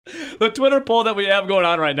The Twitter poll that we have going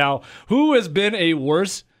on right now, who has been a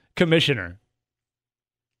worse commissioner?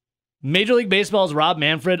 Major League Baseball's Rob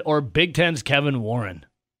Manfred or Big Ten's Kevin Warren?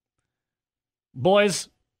 Boys,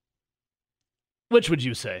 which would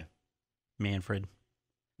you say? Manfred.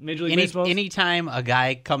 Major League Baseball? Anytime a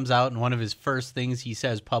guy comes out and one of his first things he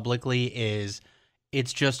says publicly is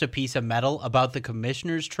it's just a piece of metal about the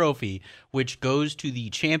commissioner's trophy, which goes to the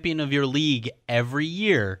champion of your league every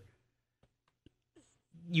year,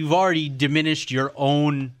 you've already diminished your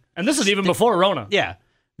own... And this is even before Rona. Yeah.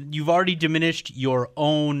 You've already diminished your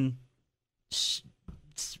own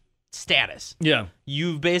status. Yeah.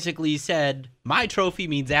 You've basically said, my trophy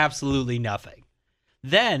means absolutely nothing.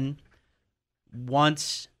 Then,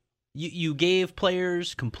 once you gave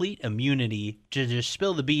players complete immunity to just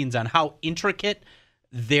spill the beans on how intricate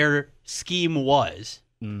their scheme was,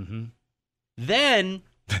 then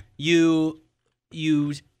you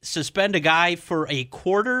suspend a guy for a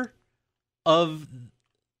quarter of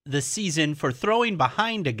the season for throwing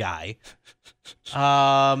behind a guy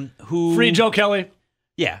who... Free Joe Kelly.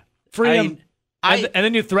 Yeah. Free him. And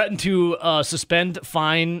then you threaten to suspend,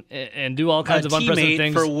 fine, and do all kinds of unprecedented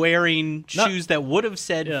things. For wearing shoes that would have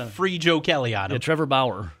said Free Joe Kelly on him. Yeah, Trevor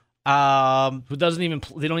Bauer. Who doesn't even...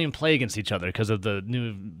 They don't even play against each other because of the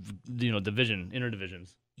new,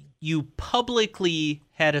 interdivisions. You publicly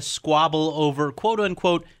had a squabble over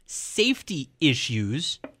quote-unquote safety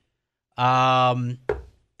issues. You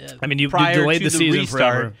delayed the season restart,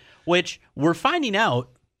 forever. Which we're finding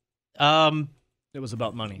out. It was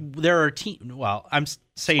about money. There are teams. Well, I'm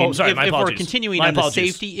saying if we're continuing on the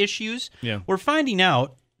safety issues, we're finding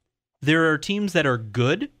out there are teams that are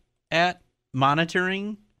good at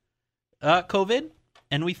monitoring COVID,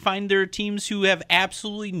 and we find there are teams who have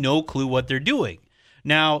absolutely no clue what they're doing.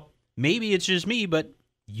 Now, maybe it's just me, but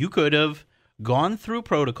you could have gone through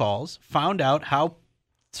protocols, found out how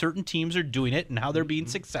certain teams are doing it and how they're being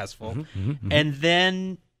successful, and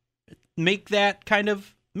then make that kind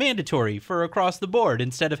of mandatory for across the board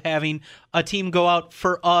instead of having a team go out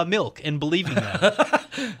for milk and believing them.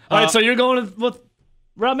 All right, so you're going with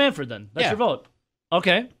Rob Manfred then. That's your vote.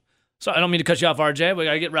 Okay. So I don't mean to cut you off, RJ. We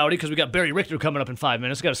got to get rowdy because we got Barry Richter coming up in 5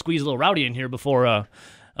 minutes. Got to squeeze a little rowdy in here before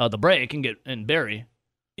the break and Barry.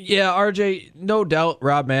 Yeah, RJ, no doubt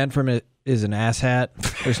Rob Manfred is an asshat.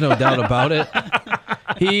 There's no doubt about it.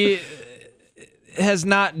 He has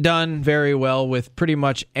not done very well with pretty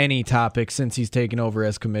much any topic since he's taken over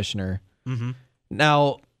as commissioner.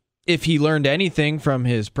 Now, if he learned anything from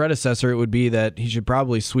his predecessor, it would be that he should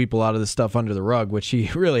probably sweep a lot of the stuff under the rug, which he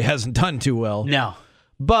really hasn't done too well. No.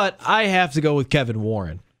 But I have to go with Kevin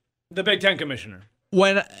Warren. The Big Ten commissioner.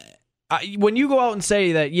 When you go out and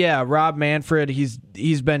say that, yeah, Rob Manfred,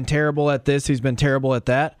 he's been terrible at this, he's been terrible at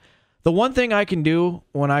that, the one thing I can do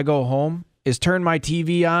when I go home is turn my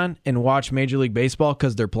TV on and watch Major League Baseball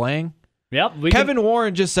because they're playing. Yep. Kevin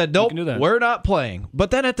Warren just said, nope, we're not playing.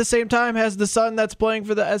 But then at the same time has the son that's playing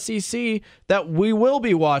for the SEC that we will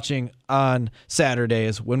be watching on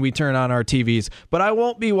Saturdays when we turn on our TVs. But I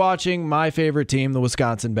won't be watching my favorite team, the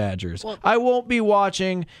Wisconsin Badgers. I won't be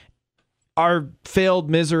watching our failed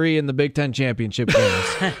misery in the Big Ten championship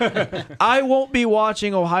games. I won't be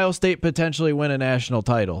watching Ohio State potentially win a national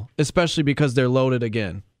title, especially because they're loaded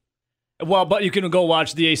again. Well, but you can go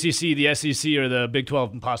watch the ACC, the SEC, or the Big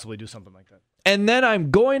 12 and possibly do something like that. And then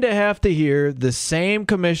I'm going to have to hear the same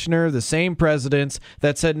commissioner, the same presidents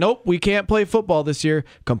that said, nope, we can't play football this year,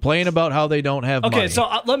 complain about how they don't have money. Okay, so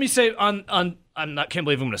let me say, can't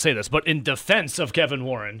believe I'm going to say this, but in defense of Kevin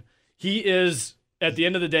Warren, he is, at the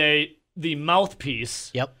end of the day, the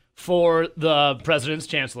mouthpiece for the president's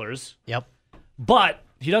chancellors. Yep. But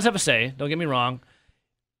he does have a say, don't get me wrong.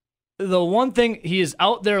 The one thing he is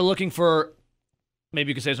out there looking for, maybe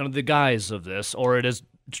you could say it's under the guise of this, or it is,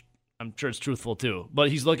 I'm sure it's truthful too, but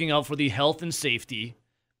he's looking out for the health and safety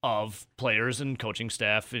of players and coaching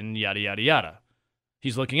staff and yada, yada, yada.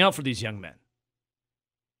 He's looking out for these young men,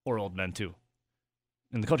 or old men too,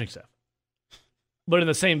 in the coaching staff. But in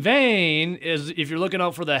the same vein, is if you're looking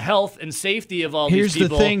out for the health and safety of all these people.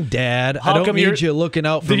 Here's the thing, Dad. I don't need you looking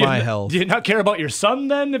out for my health. Do you not care about your son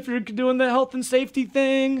then if you're doing the health and safety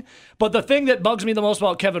thing? But the thing that bugs me the most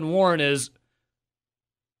about Kevin Warren is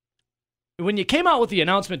when you came out with the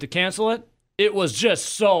announcement to cancel it, it was just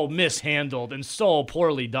so mishandled and so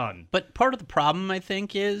poorly done. But part of the problem, I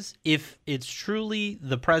think, is if it's truly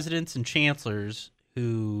the presidents and chancellors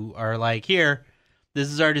who are like, here, this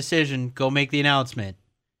is our decision, go make the announcement.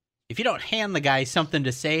 If you don't hand the guy something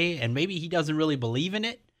to say and maybe he doesn't really believe in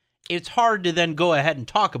it, it's hard to then go ahead and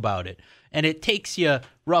talk about it. And it takes you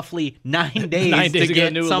roughly 9 days, to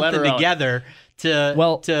get something together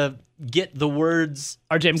to get the words.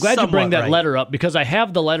 RJ, I'm glad you bring that right. letter up because I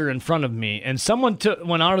have the letter in front of me, and someone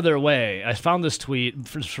went out of their way. I found this tweet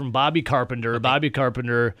from Bobby Carpenter. Okay. Bobby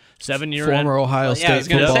Carpenter, 7-year former Ohio State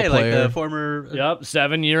football player. Like the former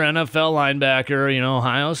 7-year NFL linebacker.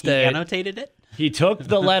 Ohio State. He annotated it. He took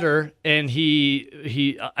the letter and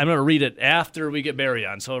he. I'm going to read it after we get Barry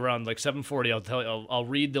on. So around like 7:40, I'll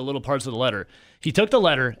read the little parts of the letter. He took the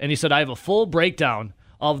letter and he said, "I have a full breakdown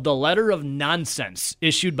of the letter of nonsense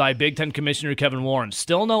issued by Big Ten Commissioner Kevin Warren.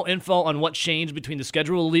 Still no info on what changed between the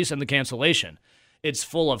schedule release and the cancellation. It's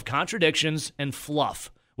full of contradictions and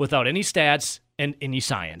fluff without any stats and any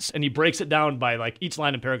science." And he breaks it down by like each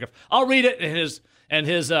line and paragraph. I'll read it and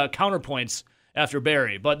his counterpoints after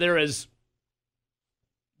Barry, but there's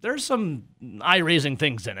some eye-raising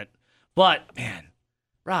things in it. But man,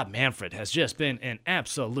 Rob Manfred has just been an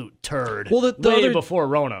absolute turd before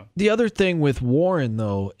Rona. The other thing with Warren,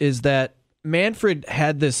 though, is that Manfred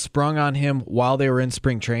had this sprung on him while they were in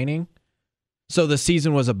spring training. So the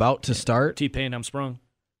season was about to start. T-Pain, I'm sprung.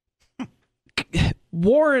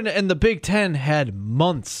 Warren and the Big Ten had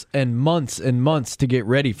months and months and months to get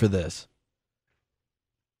ready for this.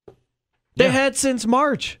 They had since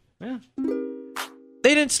March. Yeah.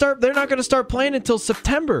 They didn't start. They're not going to start playing until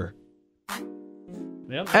September.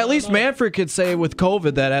 Yep, at least Manfred could say with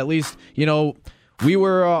COVID that at least, we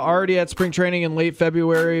were already at spring training in late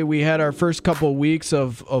February. We had our first couple of weeks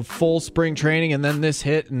of full spring training, and then this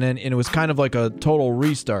hit, and it was kind of like a total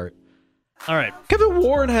restart. All right. Kevin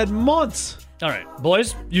Warren had months. All right,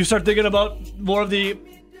 boys, you start thinking about more of the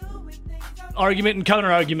argument and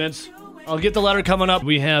counter-arguments. I'll get the letter coming up.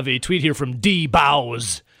 We have a tweet here from D.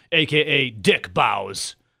 Bowes, a.k.a. Dick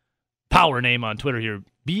Bowes. Power name on Twitter here.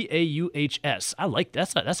 B-A-U-H-S. I like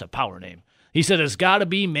that. That's a power name. He said, "It's got to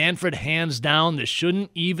be Manfred hands down. This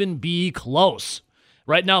shouldn't even be close."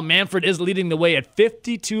 Right now, Manfred is leading the way at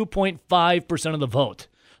 52.5% of the vote.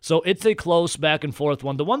 So it's a close back and forth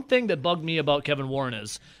one. The one thing that bugged me about Kevin Warren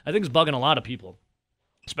I think it's bugging a lot of people,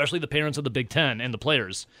 especially the parents of the Big Ten and the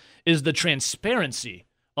players, is the transparency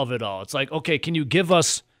of it all. It's like, okay, can you give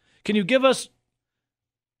us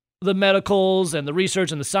the medicals and the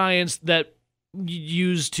research and the science that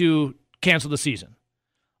used to cancel the season?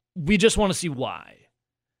 We just want to see why.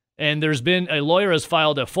 And there's been a lawyer has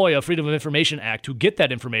filed a FOIA, Freedom of Information Act, to get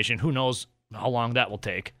that information. Who knows how long that will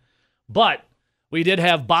take. But we did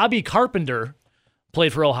have Bobby Carpenter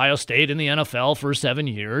played for Ohio State in the NFL for 7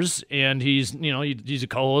 years, and he's a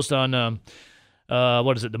co-host on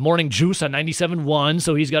the Morning Juice on 97.1.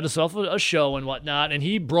 So he's got himself a show and whatnot, and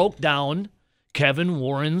he broke down Kevin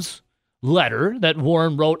Warren's letter that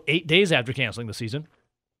Warren wrote 8 days after canceling the season.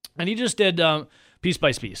 And he just did piece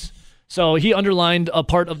by piece. So he underlined a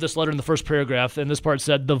part of this letter in the first paragraph, and this part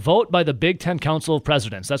said, "The vote by the Big Ten Council of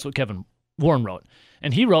Presidents." That's what Kevin Warren wrote.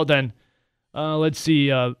 And he wrote then,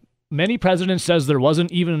 "Many presidents says there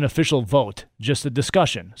wasn't even an official vote, just a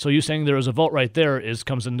discussion." So you saying there was a vote right there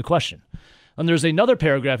comes into question. And there's another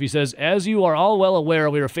paragraph. He says, "As you are all well aware,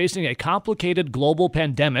 we are facing a complicated global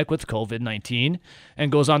pandemic with COVID-19,"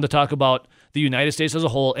 and goes on to talk about the United States as a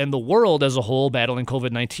whole and the world as a whole battling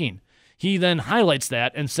COVID-19. He then highlights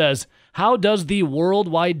that and says, "How does the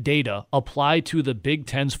worldwide data apply to the Big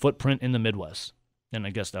Ten's footprint in the Midwest?" And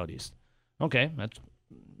I guess out east. Okay, that's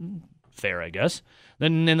fair, I guess.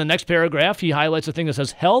 Then in the next paragraph, he highlights a thing that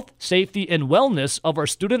says, "Health, safety, and wellness of our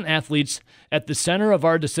student athletes at the center of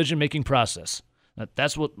our decision-making process."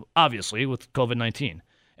 That's what, obviously, with COVID-19.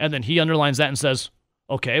 And then he underlines that and says,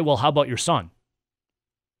 "Okay, well, how about your son?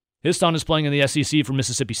 His son is playing in the SEC for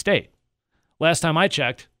Mississippi State. Last time I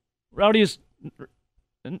checked, Rowdy,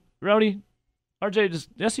 RJ,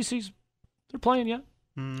 the SEC's, they're playing yet?"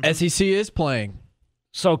 SEC is playing.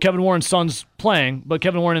 So Kevin Warren's son's playing, but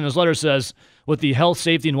Kevin Warren in his letter says, "With the health,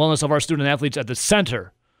 safety, and wellness of our student athletes at the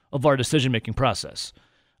center of our decision-making process."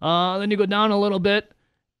 Then you go down a little bit,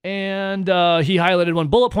 and he highlighted one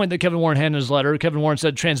bullet point that Kevin Warren had in his letter. Kevin Warren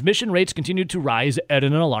said, "Transmission rates continued to rise at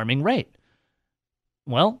an alarming rate."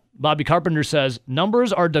 Well, Bobby Carpenter says,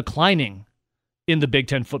 "Numbers are declining in the Big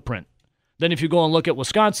Ten footprint." Then if you go and look at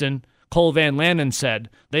Wisconsin, Cole Van Lanen said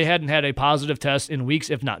they hadn't had a positive test in weeks,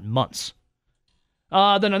 if not months.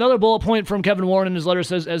 Then another bullet point from Kevin Warren in his letter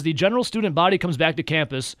says, "As the general student body comes back to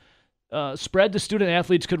campus, spread to student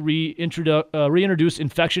athletes could reintroduce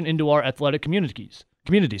infection into our athletic communities.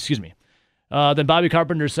 Then Bobby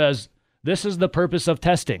Carpenter says, "This is the purpose of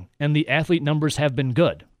testing, and the athlete numbers have been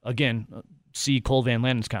good." Again, see Cole Van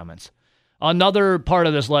Lanen's comments. Another part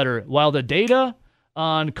of this letter, while the data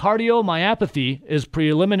on cardiomyopathy is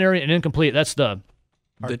preliminary and incomplete, that's the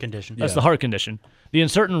heart condition. That's the heart condition. The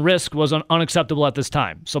uncertain risk was unacceptable at this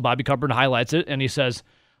time. So Bobby Carpenter highlights it, and he says,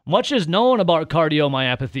 Much is known about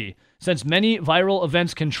cardiomyopathy, since many viral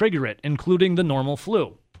events can trigger it, including the normal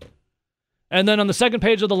flu. And then on the second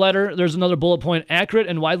page of the letter, there's another bullet point. Accurate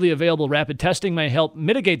and widely available rapid testing may help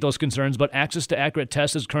mitigate those concerns, but access to accurate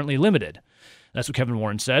tests is currently limited. That's what Kevin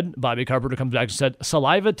Warren said. Bobby Carpenter comes back and said,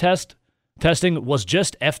 saliva testing was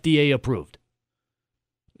just FDA approved.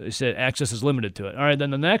 They said access is limited to it. All right, then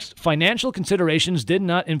the next, financial considerations did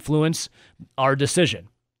not influence our decision.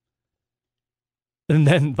 And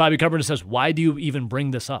then Bobby Carpenter says, why do you even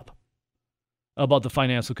bring this up about the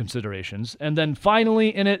financial considerations? And then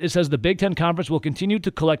finally in it, it says the Big Ten Conference will continue to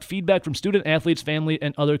collect feedback from student athletes, family,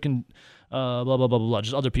 and other blah, blah, blah, blah, blah,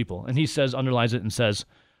 just other people. And he says, underlines it and says,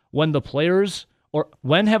 when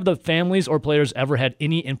have the families or players ever had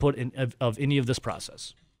any input of any of this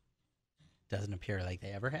process? Doesn't appear like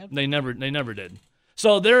they ever have. They never did.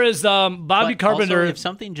 So there is Bobby Carpenter. Also, if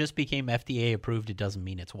something just became FDA approved, it doesn't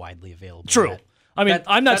mean it's widely available. True. Yet. I mean,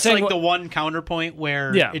 I'm not saying that's like the one counterpoint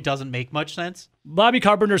where it doesn't make much sense. Bobby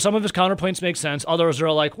Carpenter, some of his counterpoints make sense. Others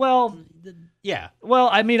are like, well, yeah. Well,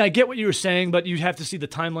 I mean, I get what you were saying, but you have to see the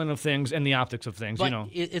timeline of things and the optics of things. But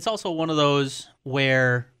it's also one of those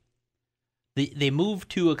where they moved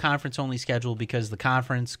to a conference-only schedule because the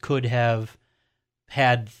conference could have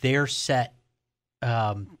had their set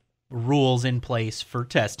rules in place for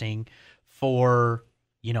testing for,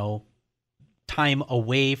 time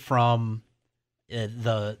away from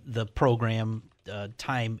the program,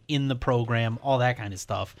 time in the program, all that kind of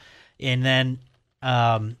stuff. And then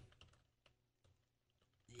I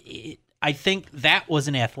think that was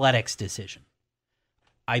an athletics decision.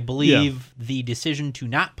 I believe the decision to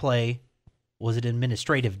not play was an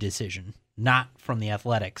administrative decision, not from the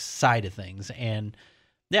athletics side of things. And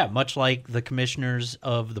yeah, much like the commissioners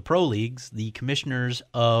of the pro leagues, the commissioners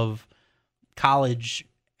of college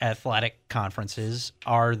athletic conferences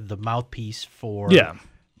are the mouthpiece for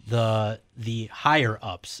the higher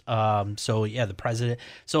ups. The president.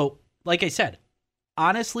 So like I said,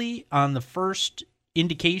 honestly, on the first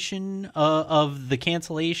indication of the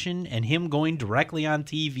cancellation and him going directly on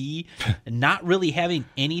TV and not really having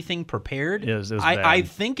anything prepared, I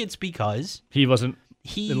think it's because he wasn't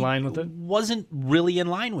in line with it. Wasn't really in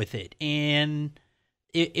line with it, and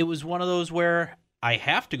it was one of those where I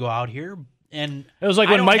have to go out here. And it was like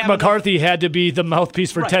when Mike McCarthy had to be the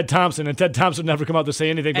mouthpiece for Ted Thompson, and Ted Thompson never come out to say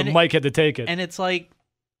anything, but Mike had to take it. And it's like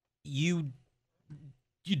you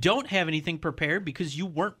don't have anything prepared because you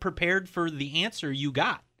weren't prepared for the answer you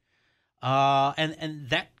got.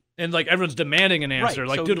 And like everyone's demanding an answer.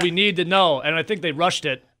 Like, dude, we need to know. And I think they rushed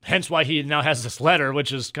it. Hence why he now has this letter,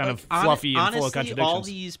 which is kind of fluffy and full of contradictions. All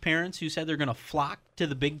these parents who said they're going to flock to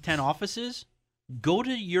the Big Ten offices, go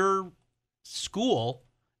to your school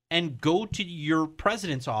and go to your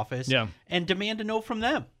president's office and demand to know from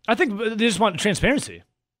them. I think they just want transparency.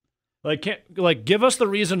 Give us the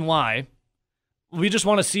reason why. We just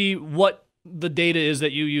want to see what the data is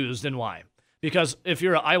that you used and why. Because if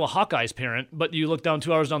you're an Iowa Hawkeyes parent, but you look down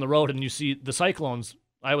 2 hours down the road and you see the Cyclones,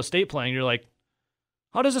 Iowa State playing, you're like,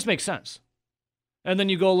 how does this make sense? And then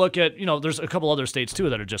you go look at, there's a couple other states too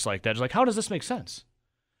that are just like that. It's like, how does this make sense?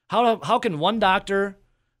 How can one doctor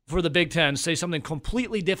for the Big Ten say something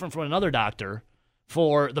completely different from another doctor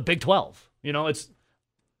for the Big 12?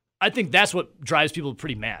 I think that's what drives people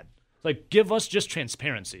pretty mad. Like, give us just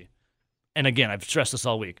transparency. And again, I've stressed this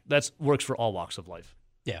all week. That works for all walks of life.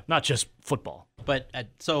 Yeah. Not just football. But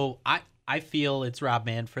so I feel it's Rob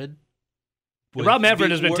Manfred. Rob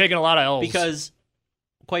Manfred has been taking a lot of L's. Because,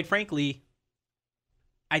 quite frankly,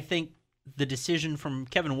 I think the decision from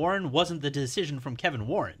Kevin Warren wasn't the decision from Kevin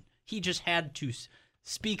Warren. He just had to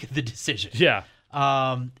speak the decision. Yeah.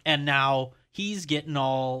 And now he's getting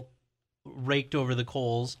all raked over the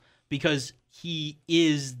coals because he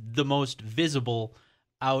is the most visible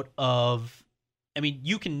out of,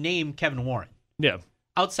 you can name Kevin Warren. Yeah.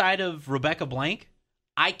 Outside of Rebecca Blank,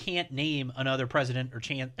 I can't name another president or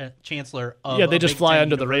chancellor of they just fly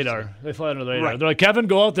under the radar. They fly under the radar. Right. They're like, Kevin,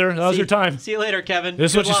 go out there. Now's your time. See you later, Kevin.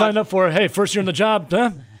 This is what you signed up for. Hey, first year in the job.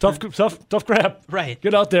 Tough crap. Right.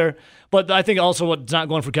 Get out there. But I think also what's not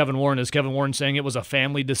going for Kevin Warren is Kevin Warren saying it was a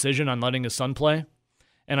family decision on letting his son play.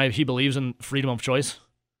 And he believes in freedom of choice.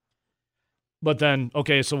 But then,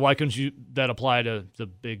 okay, so why couldn't that apply to the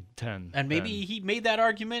Big Ten? And maybe he made that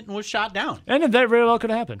argument and was shot down. And that very well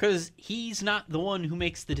could have happened. Because he's not the one who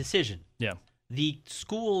makes the decision. Yeah. The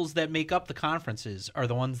schools that make up the conferences are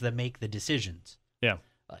the ones that make the decisions. Yeah.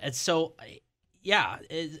 And so,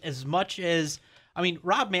 as much as,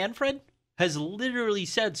 Rob Manfred has literally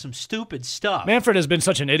said some stupid stuff. Manfred has been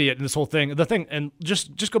such an idiot in this whole thing. And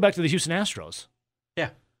just go back to the Houston Astros.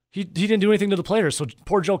 Yeah. He didn't do anything to the players, so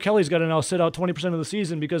poor Joe Kelly's got to now sit out 20% of the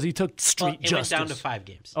season because he took street justice. It went down to 5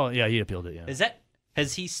 games. Oh, yeah, he appealed it, yeah.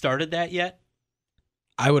 Has he started that yet?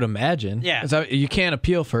 I would imagine. Yeah. You can't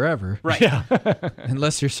appeal forever. Right. Yeah.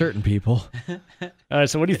 Unless you're certain people. All right,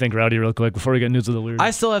 so what do you think, Rowdy, real quick, before we get news of the weird?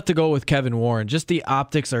 I still have to go with Kevin Warren. Just the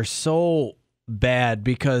optics are so bad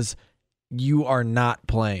because you are not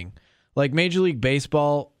playing. Like Major League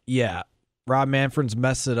Baseball, yeah, Rob Manfred's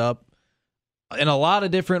messed it up in a lot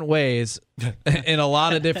of different ways in a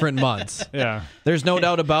lot of different months. Yeah. There's no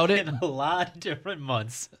doubt about it. In a lot of different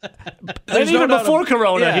months. And even before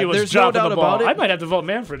Corona, he was dropping the ball. I might have to vote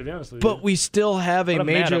Manfred, to be honest with you. But we still have a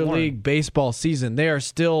Major League Baseball season. They are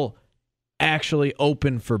still actually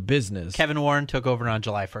open for business. Kevin Warren took over on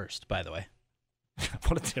July 1st, by the way.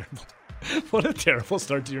 What a terrible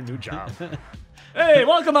start to your new job. Hey,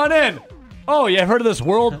 welcome on in. Oh, you heard of this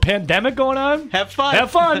world pandemic going on? Have fun.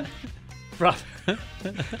 Have fun.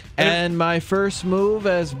 And my first move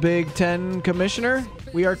as Big Ten commissioner,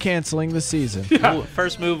 we are canceling the season. Yeah.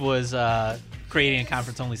 First move was creating a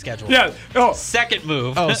conference-only schedule. Yeah. Oh. Second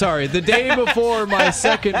move. Oh, sorry. The day before my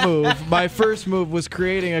second move, my first move was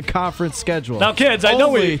creating a conference schedule. Now, kids, I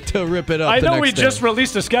know to rip it up. I know we just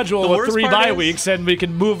released a schedule with 3 bye weeks, and we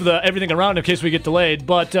can move everything around in case we get delayed.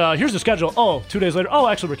 But here's the schedule. Oh, 2 days later. Oh,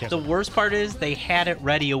 actually, we're canceling. The worst part is they had it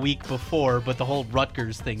ready a week before, but the whole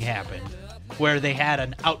Rutgers thing happened, where they had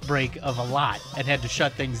an outbreak of a lot and had to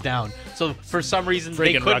shut things down. So for some reason,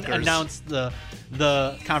 they couldn't announce the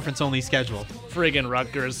conference-only schedule. Friggin'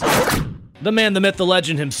 Rutgers. The man, the myth, the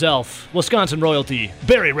legend himself, Wisconsin royalty,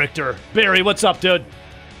 Barry Richter. Barry, what's up, dude?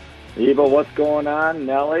 Eva, what's going on?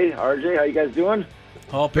 Nelly, RJ, how you guys doing?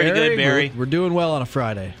 Oh, pretty good, Barry. We're doing well on a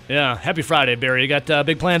Friday. Yeah, happy Friday, Barry. You got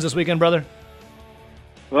big plans this weekend, brother?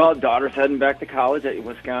 Well, daughter's heading back to college at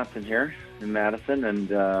Wisconsin here in Madison, and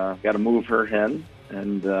got to move her in,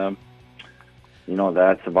 and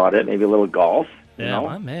that's about it. Maybe a little golf. Yeah,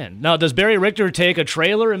 my man. Now, does Barry Richter take a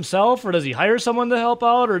trailer himself, or does he hire someone to help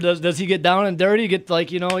out, or does he get down and dirty, get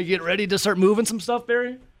ready to start moving some stuff,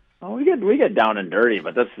 Barry? Oh, we get down and dirty,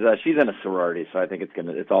 but that's she's in a sorority, so I think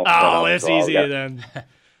it's all. Oh, it's easy then.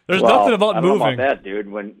 There's nothing about moving. I don't know about that,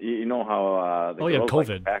 dude. When you know how the girls COVID.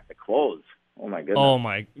 Like pack the clothes. Oh my goodness. Oh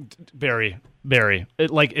my, Barry.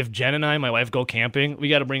 If Jen and I, my wife, go camping, we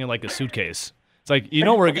got to bring in like a suitcase. It's like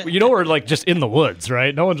we're like just in the woods,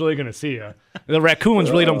 right? No one's really gonna see you. The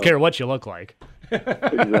raccoons really don't care what you look like.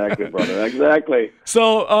 Exactly, brother. Exactly.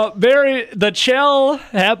 So, Barry, the CHL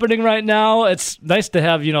happening right now. It's nice to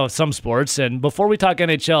have some sports. And before we talk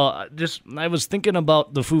NHL, I was thinking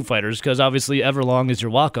about the Foo Fighters because obviously Everlong is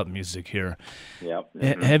your walk-up music here. Yep.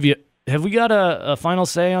 Mm-hmm. Have we got a final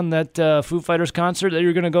say on that Foo Fighters concert that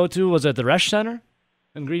you're going to go to? Was it the Resch Center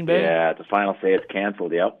in Green Bay? Yeah, the final say it's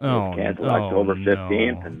canceled. Yep. It's canceled October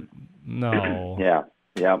 15th. And no. Yeah.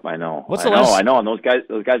 Yep, I know. What's the last? I know, and those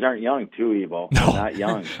guys aren't young too, Evo. No. They're not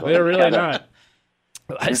young. So they're really not.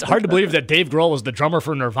 It's hard to believe that Dave Grohl was the drummer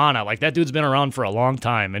for Nirvana. Like, that dude's been around for a long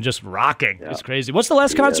time and just rocking. Yeah. It's crazy. What's the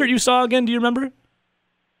last concert you saw again? Do you remember?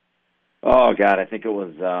 Oh God, I think it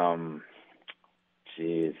was.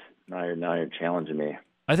 Jeez, now you're challenging me.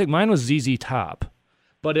 I think mine was ZZ Top,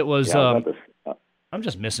 but it was. I'm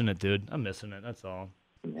just missing it, dude. I'm missing it. That's all.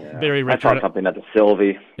 Yeah. Barry Richter. I saw something at the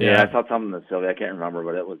Sylvie. Yeah, I saw something at the Sylvie. I can't remember,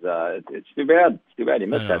 but it was. It's too bad. It's too bad you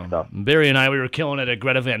missed that stuff. Barry and we were killing it at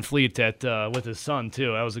Greta Van Fleet with his son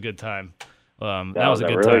too. That was a good time. That was a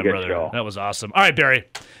good time, brother. Show. That was awesome. All right, Barry.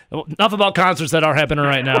 Enough about concerts that are happening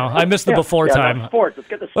right now. I missed the before time. Sports. Let's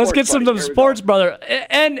get the sports. Let's get some sports, brother.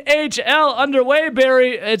 NHL underway,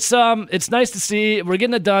 Barry. It's nice to see. We're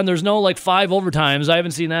getting it done. There's no 5 overtimes. I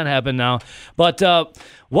haven't seen that happen now. But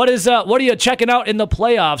what are you checking out in the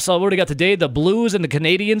playoffs? So what do we got today? The Blues and the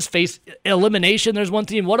Canadiens face elimination. There's one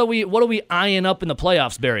team. What are we eyeing up in the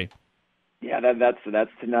playoffs, Barry? Yeah, that's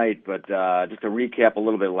tonight. But just to recap a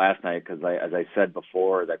little bit last night, because as I said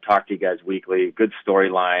before, I talked to you guys weekly. Good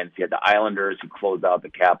storylines. You had the Islanders who closed out the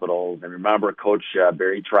Capitals, and remember Coach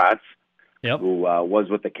Barry Trotz, who was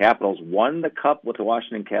with the Capitals, won the Cup with the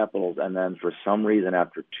Washington Capitals, and then for some reason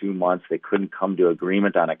after 2 months they couldn't come to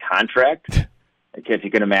agreement on a contract. If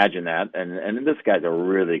you can imagine that, and this guy's a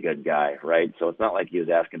really good guy, right? So it's not like he was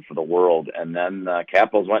asking for the world. And then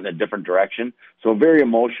Capitals went in a different direction. So a very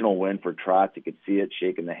emotional win for Trotz. You could see it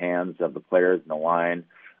shaking the hands of the players in the line.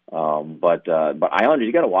 But Islanders,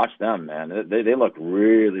 you got to watch them, man. They look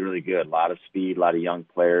really, really good. A lot of speed, a lot of young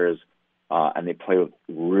players, and they play with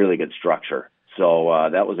really good structure. So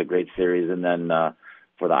that was a great series. And then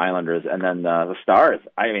for the Islanders, and then the Stars.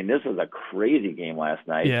 I mean, this was a crazy game last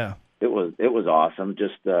night. Yeah. It was awesome.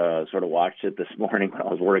 Just sort of watched it this morning when I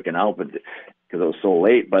was working out. But because it was so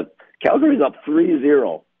late. But Calgary's up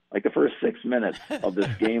 3-0, like the first 6 minutes of this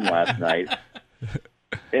game last night.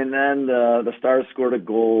 And then the Stars scored a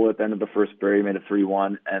goal at the end of the first period, made it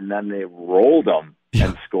 3-1, and then they rolled them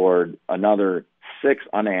and scored another 6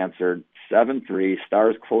 unanswered, 7-3.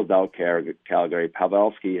 Stars closed out Calgary.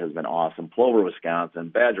 Pavelski has been awesome. Plover, Wisconsin.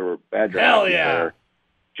 Badger Hell yeah. Player.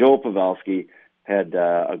 Joe Pavelski had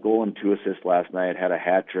a goal and 2 assists last night, had a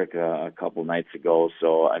hat trick a couple nights ago.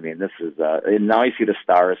 So, I mean, this is now you see the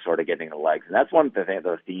Stars sort of getting the legs. And that's one thing,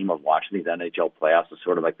 the theme of watching these NHL playoffs is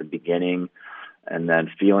sort of like the beginning and then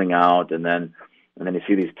feeling out. And then you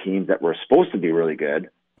see these teams that were supposed to be really good,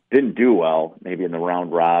 didn't do well, maybe in the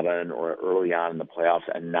round robin or early on in the playoffs,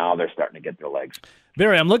 and now they're starting to get their legs.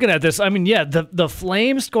 Barry, I'm looking at this. I mean, yeah, the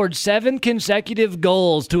Flames scored 7 consecutive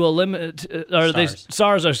goals to eliminate, to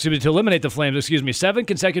eliminate the Flames. 7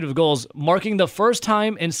 consecutive goals, marking the first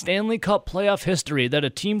time in Stanley Cup playoff history that a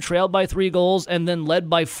team trailed by 3 goals and then led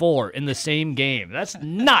by 4 in the same game. That's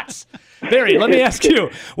nuts. Barry, let me ask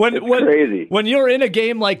you: when you're in a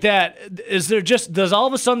game like that, does all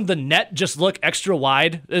of a sudden the net just look extra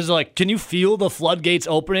wide? Can you feel the floodgates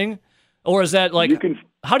opening, or is that like?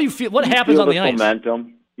 How do you feel? What happens on the ice?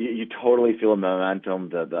 Momentum. You totally feel the momentum.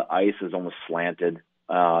 The ice is almost slanted.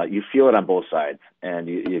 You feel it on both sides, and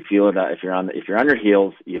you feel it if you're on your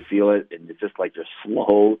heels. You feel it, and it's just like you're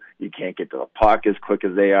slow. You can't get to the puck as quick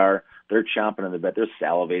as they are. They're chomping on the bed. They're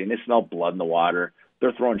salivating. They smell blood in the water.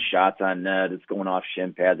 They're throwing shots on net. It's going off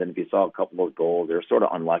shin pads. And if you saw a couple of those goals, they're sort of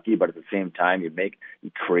unlucky, but at the same time, you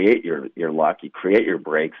create your luck. You create your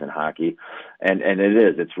breaks in hockey. And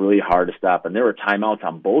it's really hard to stop. And there were timeouts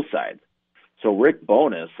on both sides. So Rick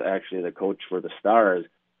Bowness, actually the coach for the Stars,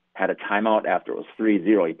 had a timeout after it was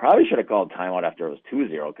 3-0. He probably should have called timeout after it was 2-0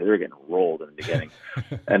 because they were getting rolled in the beginning.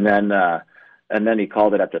 and then he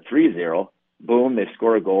called it after 3-0. Boom, they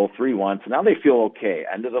score a goal, 3-1. So now they feel okay.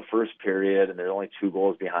 End of the first period, and they're only 2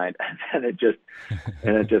 goals behind. And it just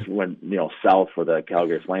went south for the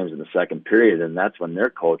Calgary Flames in the second period. And that's when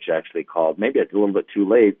their coach actually called. Maybe it's a little bit too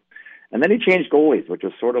late. And then he changed goalies, which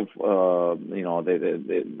was sort of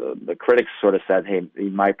the critics sort of said, hey, he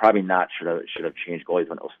might probably not should have changed goalies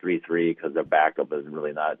when it was 3-3 because their backup is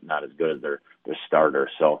really not as good as their starter.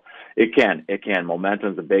 So it can.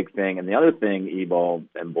 Momentum's a big thing. And the other thing, Ebo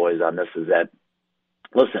and boys, on this is that,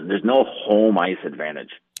 listen, there's no home ice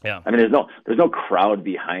advantage. Yeah. I mean, there's no crowd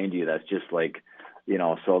behind you that's just like,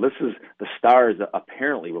 so this is the Stars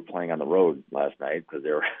apparently were playing on the road last night because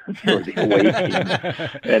they were the away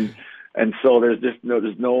team. And so there's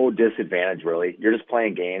no disadvantage really. You're just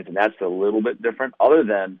playing games, and that's a little bit different. Other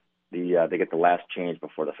than they get the last change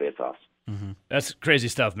before the face-offs. Mm-hmm. That's crazy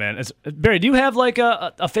stuff, man. Barry, do you have like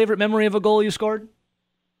a favorite memory of a goal you scored?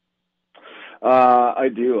 I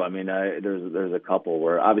do. I mean, there's a couple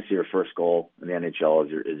where obviously your first goal in the NHL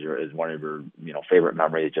is one of your favorite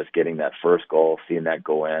memories. Just getting that first goal, seeing that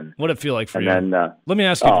go in. What did it feel like for you? Then, let me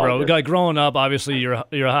ask you, bro. Like growing up, obviously you're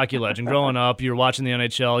a hockey legend. Growing up, you're watching the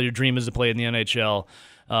NHL. Your dream is to play in the NHL.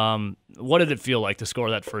 What did it feel like to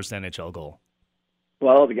score that first NHL goal?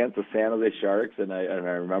 Well, against the San Jose Sharks, and I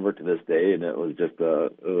remember to this day, and it was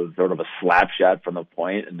sort of a slap shot from the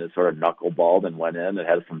point, and it sort of knuckleballed and went in. It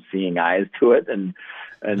had some seeing eyes to it, and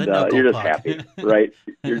you're just happy, right?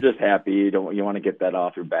 You're just happy. You want to get that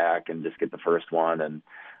off your back and just get the first one, and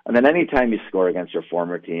then anytime you score against your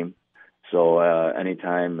former team. So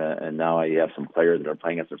anytime, and now you have some players that are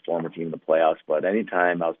playing against their former team in the playoffs. But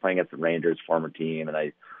anytime I was playing against the Rangers' former team, and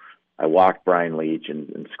I walked Brian Leetch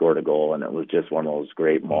and scored a goal, and it was just one of those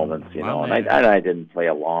great moments, And I didn't play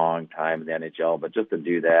a long time in the NHL, but just to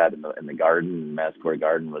do that in the Garden, Mascot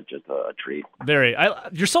Garden, was just a treat. Barry,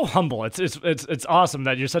 you're so humble. It's awesome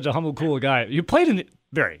that you're such a humble, cool guy. You played in the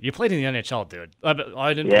NHL, dude. I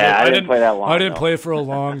didn't play that long. I didn't play for a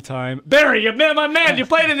long time. Barry, my man, you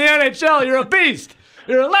played in the NHL. You're a beast.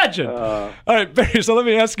 You're a legend. All right, Barry, so let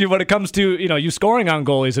me ask you, when it comes to, you scoring on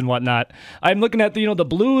goalies and whatnot, I'm looking at the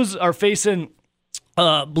Blues are facing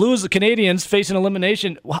the Canadians facing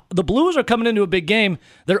elimination. The Blues are coming into a big game.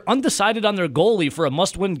 They're undecided on their goalie for a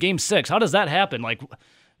must-win Game 6. How does that happen? Like,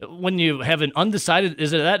 when you have an undecided,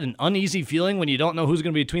 is it that an uneasy feeling when you don't know who's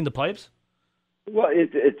going to be between the pipes? Well,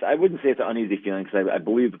 I wouldn't say it's an uneasy feeling because I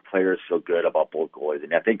believe the players feel good about both goalies,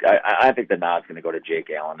 and I think the nod's going to go to Jake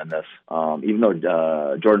Allen in this. Even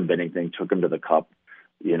though Jordan Binnington took him to the Cup,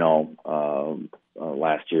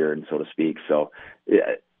 last year, and so to speak. So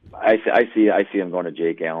I see him going to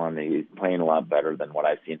Jake Allen. He's playing a lot better than what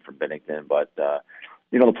I've seen from Binnington, but.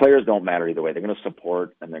 The players don't matter either way. They're going to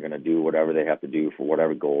support, and they're going to do whatever they have to do for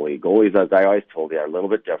whatever goalie. Goalies, as I always told you, are a little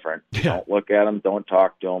bit different. Yeah. Don't look at them. Don't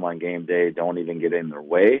talk to them on game day. Don't even get in their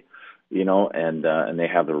way. and they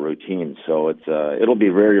have their routine. So it'll be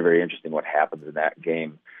very, very interesting what happens in that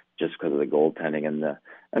game, just because of the goaltending and the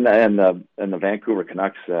Vancouver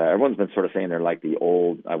Canucks. Everyone's been sort of saying they're like the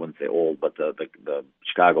old, I wouldn't say old, but the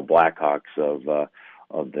Chicago Blackhawks of the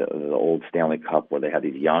old Stanley Cup, where they had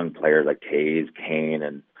these young players like Taves,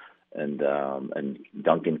 Kane, and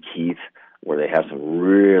Duncan Keith, where they have some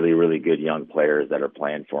really, really good young players that are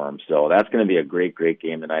playing for them. So that's going to be a great, great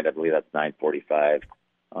game tonight. I believe that's 9:45,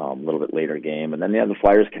 a little bit later game. And then they have the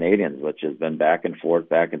Flyers Canadiens, which has been back and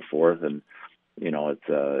forth, and there's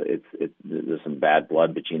some bad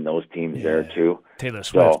blood between those teams there too. Taylor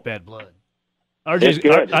Swift, bad blood. RJ's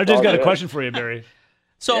got a question for you, Barry.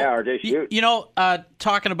 So, RJ, shoot.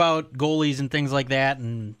 Talking about goalies and things like that,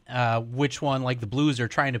 and which one, like the Blues, are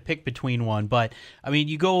trying to pick between one. But I mean,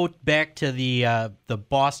 you go back to the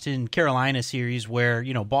Boston Carolina series, where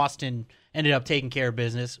Boston ended up taking care of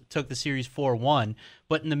business, took the series 4-1.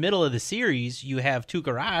 But in the middle of the series, you have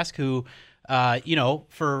Tuukka Rask, who,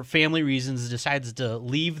 for family reasons, decides to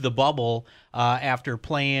leave the bubble after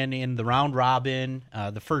playing in the round robin,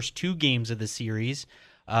 the first 2 games of the series.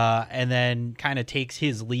 And then kind of takes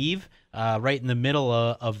his leave right in the middle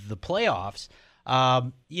of the playoffs.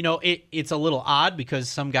 It's a little odd because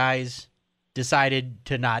some guys decided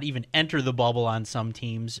to not even enter the bubble on some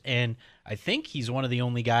teams, and I think he's one of the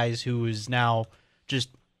only guys who is now just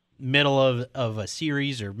middle of a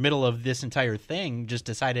series or middle of this entire thing just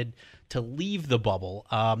decided to leave the bubble.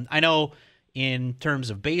 I know in terms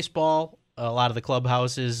of baseball, a lot of the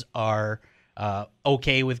clubhouses are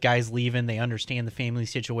okay with guys leaving. They understand the family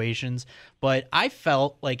situations. But I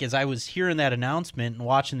felt like as I was hearing that announcement and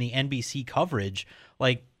watching the NBC coverage,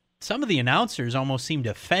 like some of the announcers almost seemed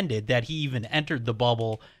offended that he even entered the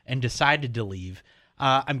bubble and decided to leave.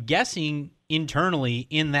 I'm guessing internally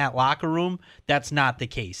in that locker room, that's not the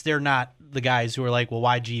case. They're not the guys who are like, well,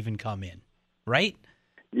 why'd you even come in? Right?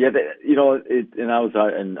 Yeah,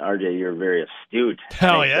 and RJ, you're very astute.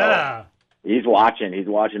 Hell yeah. He's watching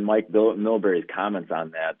Mike Milbury's comments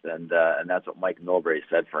on that, and that's what Mike Milbury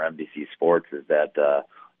said for NBC Sports, is that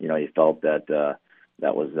he felt that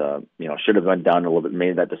that was should have been done a little bit,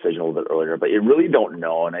 made that decision a little bit earlier, but you really don't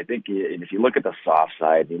know. And I think if you look at the soft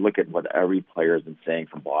side, you look at what every player has been saying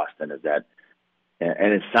from Boston, is that,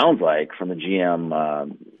 and it sounds like from the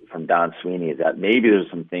GM from Don Sweeney, is that maybe there's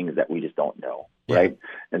some things that we just don't know, right?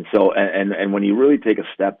 And so and when you really take a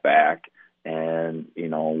step back. And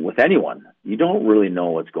with anyone, you don't really know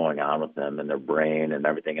what's going on with them and their brain and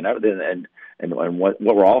everything, and what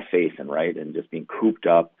we're all facing, right? And just being cooped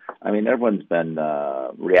up. I mean, everyone's been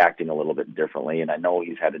reacting a little bit differently. And I know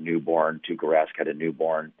he's had a newborn. Tuukka Rask had a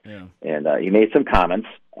newborn, and he made some comments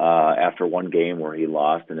after one game where he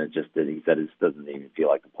lost, and he said it doesn't even feel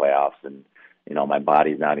like the playoffs, and my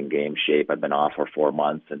body's not in game shape. I've been off for 4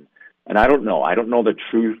 months, and I don't know. I don't know the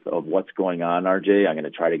truth of what's going on, RJ. I'm going to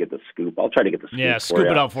try to get the scoop. I'll try to get the scoop. Yeah, scoop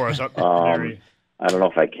it out for us. I don't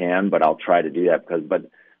know if I can, but I'll try to do that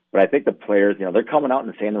but I think the players, they're coming out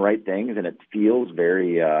and saying the right things, and it feels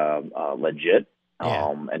very legit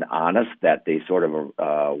and honest that they sort of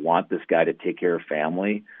want this guy to take care of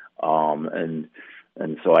family. And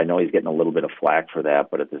so I know he's getting a little bit of flack for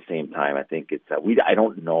that, but at the same time, I think it's I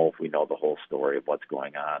don't know if we know the whole story of what's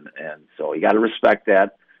going on, and so you got to respect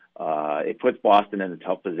that. It puts Boston in a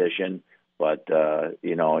tough position, but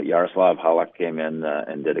Yaroslav Halak came in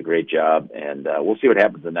and did a great job, and we'll see what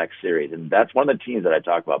happens in the next series. And that's one of the teams that I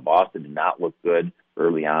talked about. Boston did not look good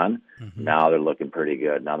early on. Mm-hmm. Now they're looking pretty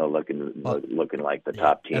good. Now they're looking like the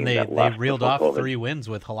top team. And they reeled off 3 wins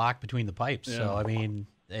with Halak between the pipes. Yeah. So I mean,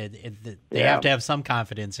 they have to have some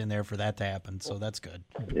confidence in there for that to happen. So that's good.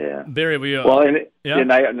 Yeah, Barry, and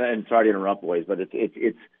sorry to interrupt, boys, but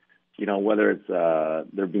it's. Whether it's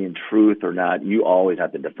there being truth or not, you always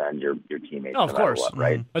have to defend your teammates. Oh, of course, what,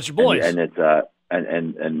 right? Mm-hmm. That's your boys. And it's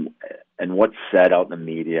and what's said out in the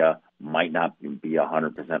media might not be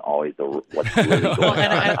 100% always what's really going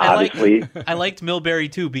on. Obviously, I liked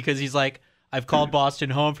Milbury too, because he's like, I've called Boston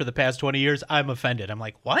home for the past 20 years. I'm offended. I'm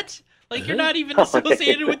like, what? Like, you're not even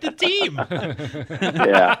associated with the team.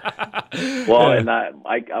 Yeah. Well, and I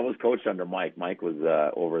was coached under Mike. Mike was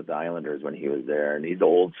over at the Islanders when he was there, and he's an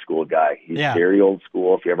old school guy. He's very old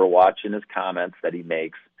school. If you ever watch in his comments that he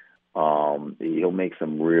makes, he'll make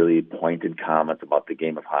some really pointed comments about the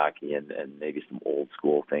game of hockey and maybe some old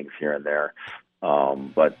school things here and there. I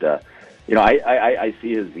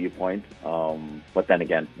see his viewpoint. But then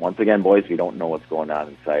again, once again, boys, we don't know what's going on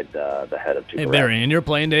inside the head of Tuukka. Hey, Barry, in your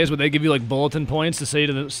playing days, would they give you like bulletin points to say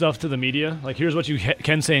to the media? Like, here's what you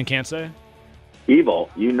can say and can't say? Evil,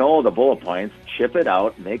 the bullet points. Chip it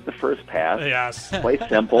out. Make the first pass. Yes. Play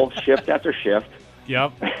simple. Shift after shift.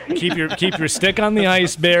 Yep. Keep your stick on the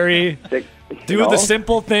ice, Barry. Do the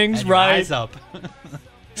simple things right. Rise up.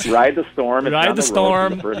 Ride the storm. Ride the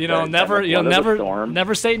storm.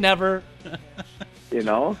 Never say never. You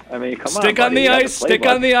know, I mean, come on. Stick on the ice. Stick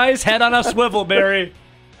on the ice. Head on a swivel, Barry.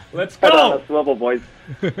 Let's go. Head on a swivel, boys.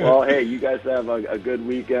 Well, hey, you guys have a good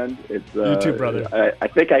weekend. It's you too, brother. I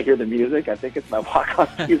think I hear the music. I think it's my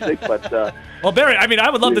walk-off music, but. Well, Barry, I mean, I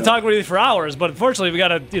would love to talk with you for hours, but unfortunately, we got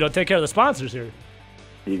to take care of the sponsors here.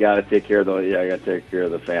 You got to take care of I got to take care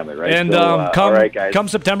of the family, right? And all right, guys. Come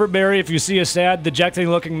September, Barry, if you see a sad,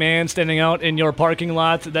 dejected-looking man standing out in your parking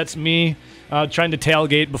lot, that's me trying to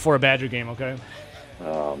tailgate before a Badger game. Okay.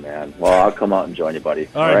 Oh man. Well, I'll come out and join you, buddy.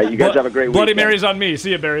 All right. You guys have a great weekend. Bloody Mary's on me. See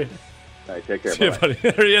you, Barry. All right. Take care. See you, buddy.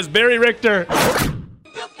 There he is, Barry Richter.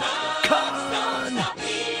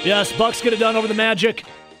 Yes, Bucks get it done over the Magic.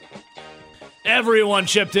 Everyone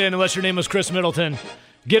chipped in, unless your name was Chris Middleton.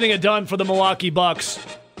 Getting it done for the Milwaukee Bucks.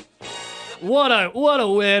 What a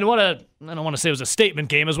win. I don't want to say it was a statement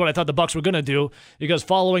game, is what I thought the Bucks were going to do, because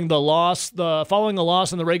following the loss in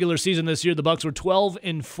the regular season this year, the Bucks were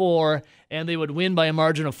 12-4, and they would win by a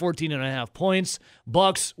margin of 14.5 points.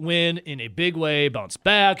 Bucks win in a big way, bounce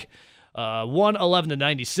back.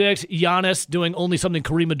 111-96. Giannis doing only something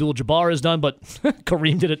Kareem Abdul-Jabbar has done, but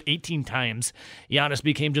Kareem did it 18 times. Giannis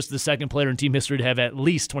became just the second player in team history to have at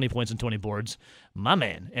least 20 points and 20 boards. My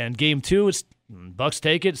man. And game 2, Bucks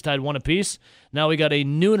take it. It's tied 1 apiece. Now we got a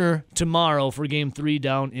nooner tomorrow for game 3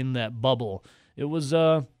 down in that bubble. It was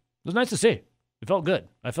nice to see. It felt good.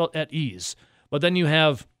 I felt at ease. But then you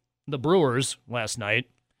have the Brewers last night.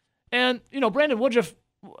 And, Brandon Woodruff,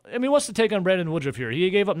 I mean, what's the take on Brandon Woodruff here? He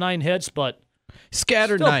gave up 9 hits, but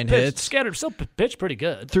scattered 9 hits. Still pitched pretty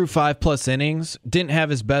good. Through 5+ innings. Didn't have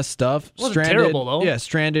his best stuff. Wasn't terrible, though. Yeah,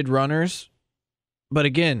 stranded runners. But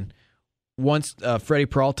again, once Freddie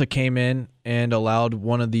Peralta came in and allowed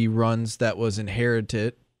one of the runs that was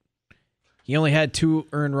inherited, he only had 2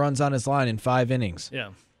 earned runs on his line in 5 innings. Yeah.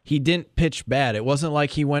 He didn't pitch bad. It wasn't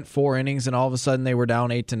like he went 4 innings and all of a sudden they were down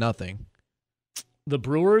 8-0. The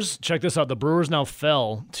Brewers, check this out. The Brewers now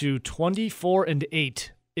fell to 24-8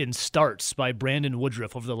 in starts by Brandon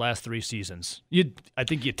Woodruff over the last 3 seasons. I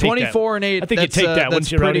think you take 24-8. I think you take that.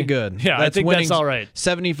 That's pretty good. Yeah, I think that's all right.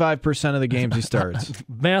 75% of the games he starts.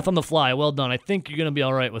 Math on the fly. Well done. I think you're going to be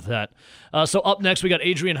all right with that. So up next, we got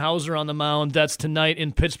Adrian Hauser on the mound. That's tonight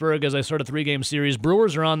in Pittsburgh as I start a 3-game series.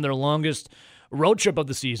 Brewers are on their longest road trip of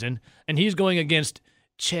the season, and he's going against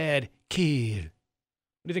Chad Kidd.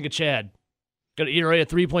 What do you think of Chad? Got an ERA at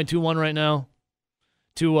 3.21 right now.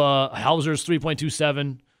 To Hauser's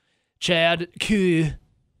 3.27. Chad 0-1,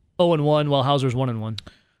 while Hauser's 1-1.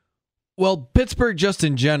 Well, Pittsburgh just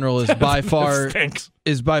in general is by far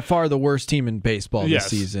the worst team in baseball this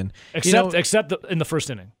season. Except in the first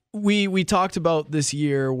inning. We talked about this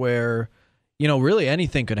year where really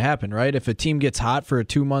anything could happen, right? If a team gets hot for a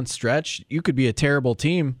 2-month stretch, you could be a terrible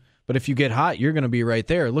team, but if you get hot, you're going to be right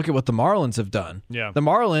there. Look at what the Marlins have done. Yeah. The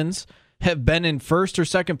Marlins have been in first or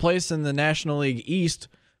second place in the National League East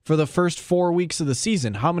for the first 4 weeks of the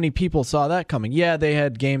season. How many people saw that coming? Yeah, they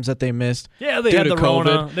had games that they missed. Yeah, they had the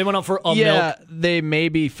Rona. They went out for a milk. They may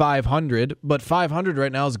be 500, but 500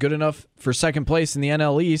 right now is good enough for second place in the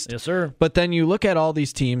NL East. Yes, sir. But then you look at all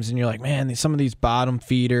these teams and you're like, man, some of these bottom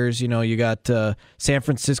feeders, you got San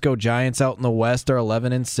Francisco Giants out in the West are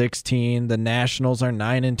 11-16. The Nationals are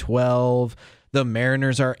 9-12. The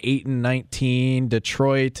Mariners are 8-19.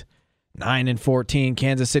 Detroit 9-14,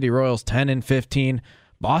 Kansas City Royals 10-15,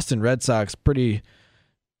 Boston Red Sox pretty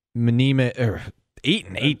anemic,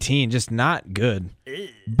 8-18, just not good.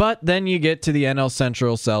 But then you get to the NL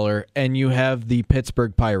Central cellar and you have the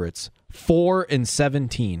Pittsburgh Pirates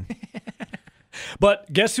 4-17.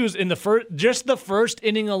 But guess who's in the first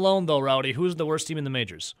inning alone though, Rowdy? Who's the worst team in the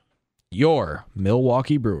majors? Your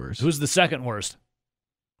Milwaukee Brewers. Who's the second worst?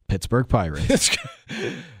 Pittsburgh Pirates.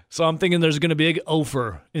 So I'm thinking there's going to be a big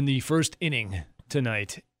offer in the first inning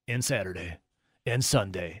tonight and Saturday and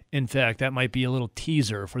Sunday. In fact, that might be a little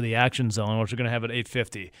teaser for the Action Zone, which we're going to have at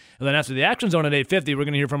 8:50. And then after the Action Zone at 8:50, we're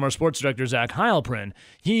going to hear from our sports director, Zach Heilprin.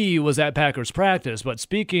 He was at Packers practice. But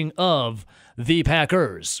speaking of the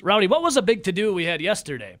Packers, Rowdy, what was a big to-do we had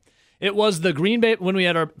yesterday? It was the Green Bay, when we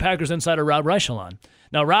had our Packers insider, Rob Reichelon.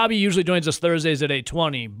 Now, Robbie usually joins us Thursdays at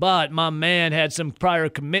 8:20, but my man had some prior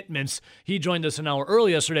commitments. He joined us an hour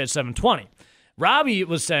early yesterday at 7:20. Robbie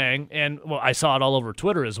was saying, and I saw it all over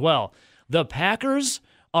Twitter as well, the Packers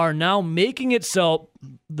are now making it so,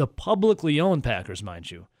 the publicly owned Packers,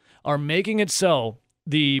 mind you, are making it so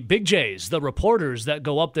the Big J's, the reporters that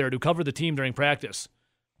go up there to cover the team during practice,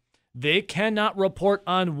 they cannot report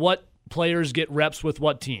on what players get reps with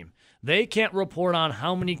what team. They can't report on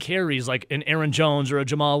how many carries like an Aaron Jones or a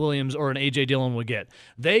Jamal Williams or an A.J. Dillon would get.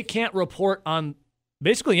 They can't report on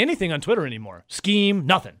basically anything on Twitter anymore. Scheme,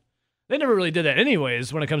 nothing. They never really did that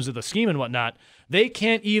anyways when it comes to the scheme and whatnot. They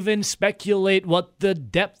can't even speculate what the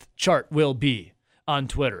depth chart will be on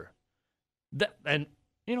Twitter. And,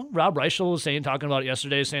 Rob Reichel was talking about it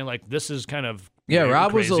yesterday, saying like this is kind of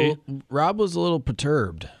Rob crazy. was a little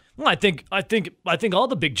perturbed. Well, I think all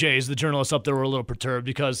the big J's, the journalists up there, were a little perturbed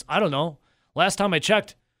because I don't know. Last time I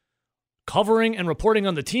checked, covering and reporting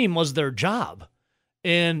on the team was their job,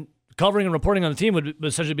 and covering and reporting on the team would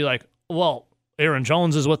essentially be like, well, Aaron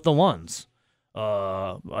Jones is with the ones.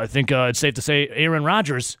 I think it's safe to say Aaron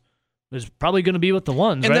Rodgers is probably going to be with the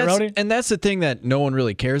ones, right, Rowdy? And that's the thing that no one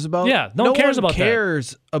really cares about. Yeah, no one cares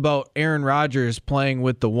about Aaron Rodgers playing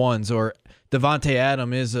with the ones, or Devontae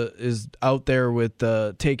Adams is out there with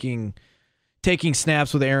taking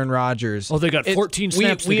snaps with Aaron Rodgers. Oh, they got 14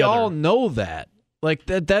 snaps together. We all know that. Like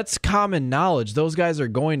that's common knowledge. Those guys are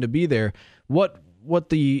going to be there. What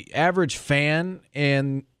the average fan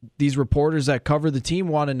and these reporters that cover the team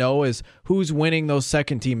want to know is who's winning those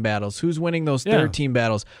second-team battles, who's winning those third-team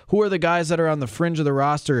battles, who are the guys that are on the fringe of the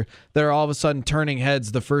roster that are all of a sudden turning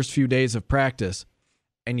heads the first few days of practice.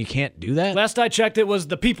 And you can't do that? Last I checked, it was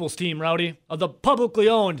the people's team, Rowdy, of the publicly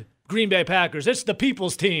owned Green Bay Packers. It's the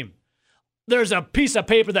people's team. There's a piece of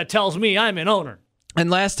paper that tells me I'm an owner. And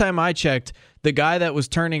last time I checked, the guy that was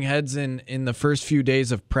turning heads in the first few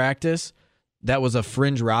days of practice, that was a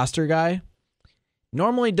fringe roster guy,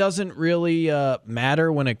 normally doesn't really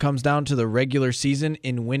matter when it comes down to the regular season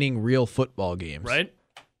in winning real football games. Right?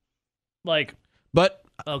 But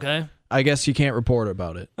okay. I guess you can't report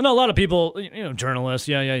about it. I know a lot of people, journalists,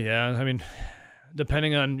 yeah. I mean,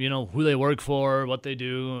 depending on, who they work for, what they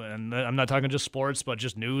do, and I'm not talking just sports, but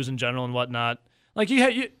just news in general and whatnot. Like,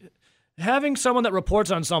 having someone that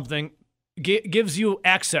reports on something gives you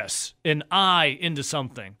access, an eye into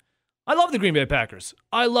something. I love the Green Bay Packers.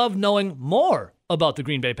 I love knowing more about the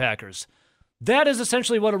Green Bay Packers. That is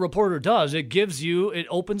essentially what a reporter does. It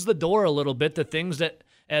opens the door a little bit to things that,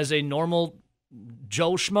 as a normal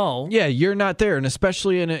Joe Schmo. Yeah, you're not there, and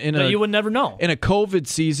especially in a you would never know. In a COVID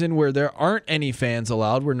season where there aren't any fans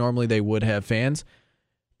allowed, where normally they would have fans.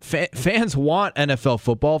 Fans want NFL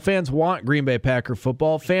football. Fans want Green Bay Packer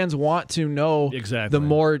football. Fans want to know the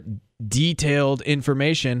more detailed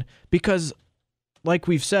information because, like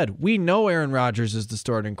we've said, we know Aaron Rodgers is the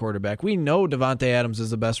starting quarterback. We know Devontae Adams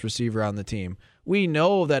is the best receiver on the team. We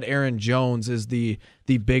know that Aaron Jones is the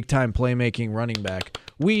big-time playmaking running back.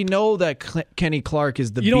 We know that Kenny Clark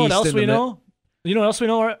is the beast. You know what else we know? You know what else we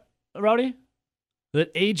know, Rowdy?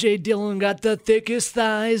 That A.J. Dillon got the thickest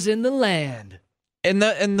thighs in the land. And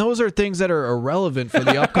those are things that are irrelevant for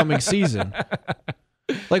the upcoming season.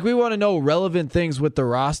 Like, we want to know relevant things with the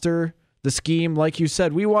roster, the scheme. Like you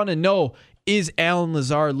said, we want to know, is Allen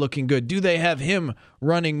Lazard looking good? Do they have him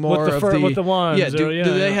running more with the ones? Yeah, do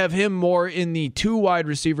they have him more in the 2 wide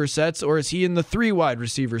receiver sets, or is he in the 3 wide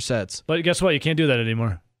receiver sets? But guess what? You can't do that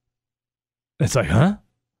anymore. It's like, huh?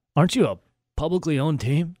 Aren't you a publicly owned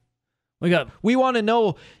team? We want to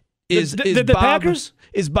know, is Packers?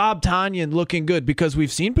 Is Bob Tonyan looking good? Because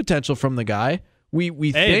we've seen potential from the guy. We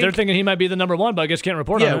think they're thinking he might be the number 1, but I guess can't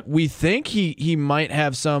report on it. Yeah, we think he might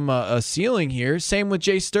have some a ceiling here. Same with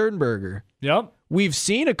Jay Sternberger. Yep. We've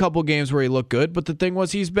seen a couple games where he looked good, but the thing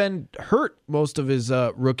was he's been hurt most of his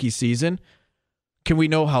rookie season. Can we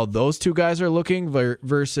know how those two guys are looking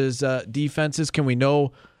versus defenses? Can we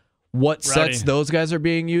know what sets those guys are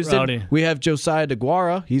being used in? We have Josiah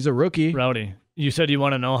DeGuara. He's a rookie. Rowdy, you said you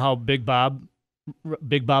want to know how Big Bob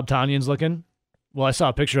Tonyan's looking? Well, I saw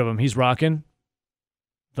a picture of him. He's rocking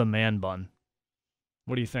the man bun.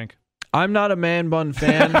 What do you think? I'm not a man bun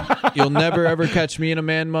fan. You'll never, ever catch me in a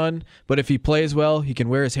man bun. But if he plays well, he can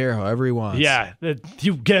wear his hair however he wants. Yeah,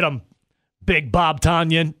 you get him, Big Bob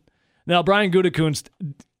Tonyan. Now, Brian Gutekunst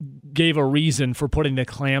gave a reason for putting the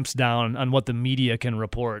clamps down on what the media can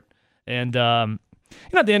report. And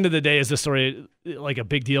at the end of the day, is this story like a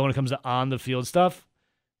big deal when it comes to on-the-field stuff?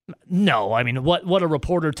 No. I mean, what a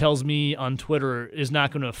reporter tells me on Twitter is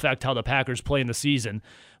not going to affect how the Packers play in the season.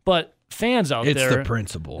 But fans out there... It's the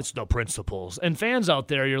principle. It's the principles. And fans out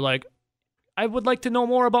there, you're like, I would like to know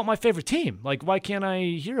more about my favorite team. Like, why can't I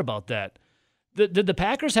hear about that? Did the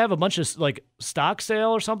Packers have a bunch of, like, stock sale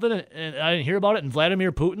or something, and I didn't hear about it, and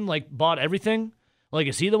Vladimir Putin, like, bought everything? Like,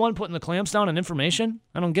 is he the one putting the clamps down on information?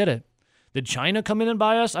 I don't get it. Did China come in and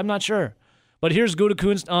buy us? I'm not sure. But here's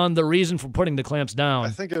Gutekunst on the reason for putting the clamps down. I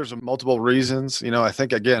think there's multiple reasons. I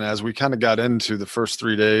think, again, as we kind of got into the first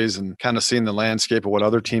 3 days and kind of seeing the landscape of what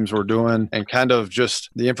other teams were doing and kind of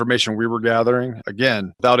just the information we were gathering,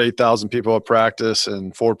 again, without 8,000 people at practice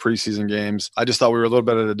and 4 preseason games, I just thought we were a little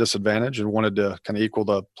bit at a disadvantage and wanted to kind of equal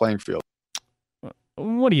the playing field.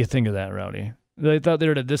 What do you think of that, Rowdy? They thought they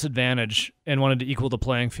were at a disadvantage and wanted to equal the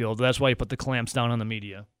playing field. That's why you put the clamps down on the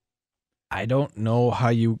media. I don't know how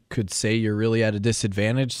you could say you're really at a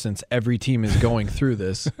disadvantage since every team is going through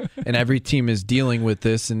this and every team is dealing with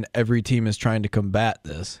this and every team is trying to combat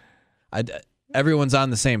this. Everyone's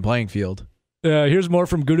on the same playing field. Here's more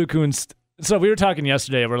from Gutekunst. So we were talking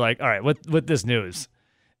yesterday. We're like, all right, with this news,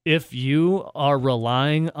 if you are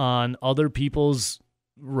relying on other teams'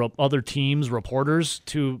 reporters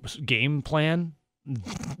to game plan,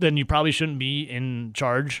 then you probably shouldn't be in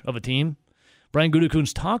charge of a team. Brian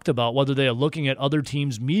Gutekunst talked about whether they are looking at other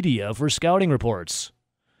teams' media for scouting reports.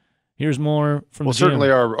 Here's more from Well, certainly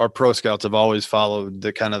our pro scouts have always followed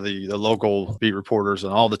the kind of the local beat reporters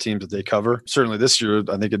and all the teams that they cover. Certainly this year,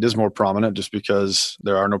 I think it is more prominent just because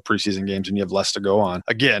there are no preseason games and you have less to go on.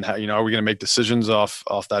 Again, are we going to make decisions off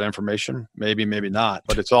that information? Maybe, maybe not.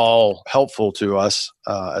 But it's all helpful to us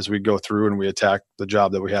as we go through and we attack the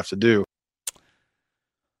job that we have to do.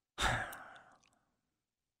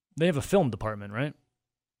 They have a film department, right?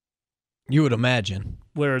 You would imagine.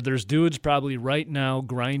 Where there's dudes probably right now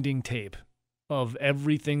grinding tape of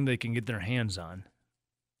everything they can get their hands on.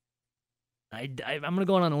 I'm going to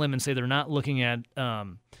go on a limb and say they're not looking at,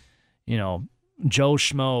 Joe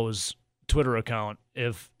Schmo's Twitter account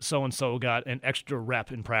if so-and-so got an extra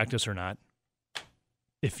rep in practice or not.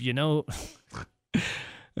 If you know...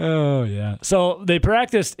 Oh, yeah. So they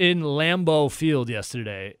practiced in Lambeau Field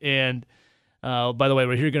yesterday, and... by the way,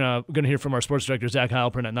 we're going to hear from our sports director, Zach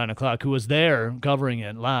Heilprin, at 9 o'clock, who was there covering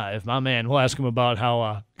it live. My man, we'll ask him about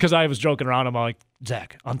how, because I was joking around him, I'm like,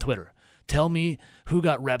 Zach, on Twitter, tell me who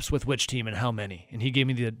got reps with which team and how many. And he gave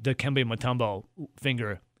me the Dikembe Mutombo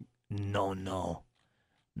finger. No.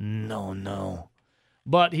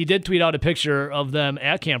 But he did tweet out a picture of them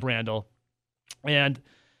at Camp Randall. And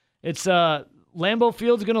it's... Lambeau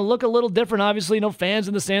Field's going to look a little different. Obviously, no fans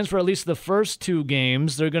in the stands for at least the first 2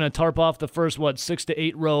 games. They're going to tarp off the first, 6 to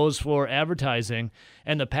 8 rows for advertising.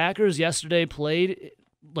 And the Packers yesterday played,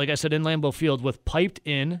 like I said, in Lambeau Field with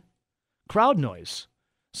piped-in crowd noise.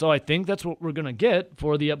 So I think that's what we're going to get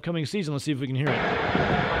for the upcoming season. Let's see if we can hear it.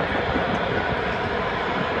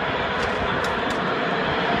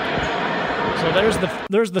 So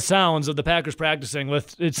there's the sounds of the Packers practicing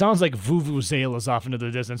with, it sounds like vuvuzelas off into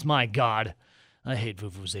the distance. My God. I hate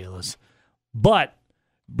vuvuzelas. But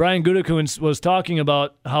Brian Gutekunst was talking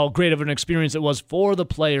about how great of an experience it was for the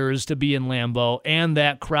players to be in Lambeau and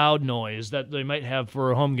that crowd noise that they might have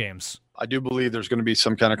for home games. I do believe there's going to be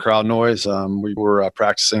some kind of crowd noise. We were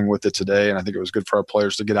practicing with it today, and I think it was good for our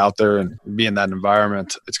players to get out there and be in that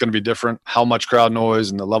environment. It's going to be different. How much crowd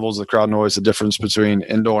noise and the levels of crowd noise, the difference between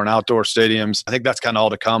indoor and outdoor stadiums. I think that's kind of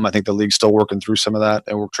all to come. I think the league's still working through some of that,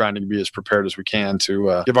 and we're trying to be as prepared as we can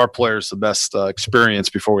to give our players the best experience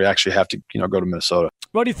before we actually have to go to Minnesota.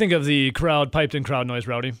 What do you think of the piped-in crowd noise,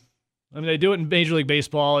 Rowdy? I mean, they do it in Major League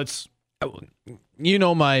Baseball. It's... You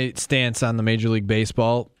know my stance on the Major League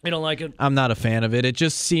Baseball. You don't like it? I'm not a fan of it. It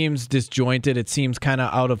just seems disjointed. It seems kind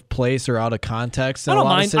of out of place or out of context in a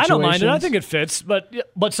lot of situations. I don't mind it. I think it fits.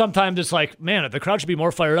 But sometimes it's like, man, the crowd should be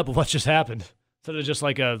more fired up with what's just happened instead of just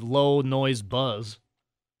like a low noise buzz.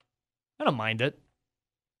 I don't mind it.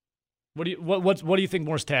 What do you think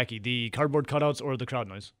more is tacky, the cardboard cutouts or the crowd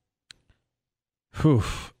noise? Whew.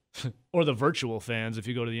 Or the virtual fans if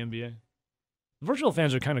you go to the NBA. The virtual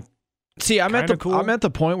fans are kind of... See, I'm at the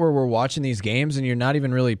point where we're watching these games and you're not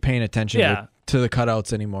even really paying attention to the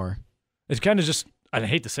cutouts anymore. It's kind of just, I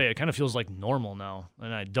hate to say it kind of feels like normal now,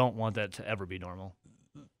 and I don't want that to ever be normal.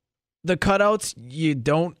 The cutouts,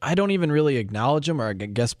 I don't even really acknowledge them or I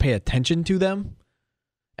guess pay attention to them.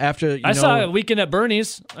 I saw a weekend at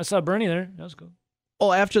Bernie's. I saw Bernie there. That was cool.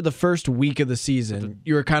 Well, after the first week of the season,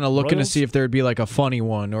 you were kind of looking to see if there would be like a funny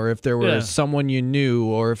one or if there was someone you knew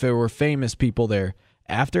or if there were famous people there.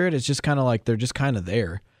 After it, it's just kind of like they're just kind of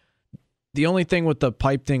there. The only thing with the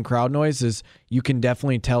piped-in crowd noise is you can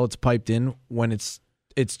definitely tell it's piped in when it's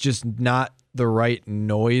just not the right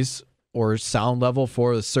noise or sound level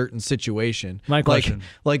for a certain situation. My question.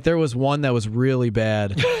 Like there was one that was really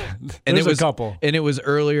bad. And it was a couple. And it was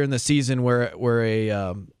earlier in the season where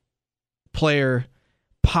a player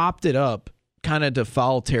popped it up kind of to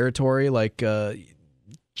foul territory, like I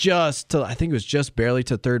think it was just barely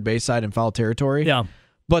to third base side in foul territory. Yeah.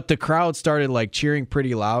 But the crowd started like cheering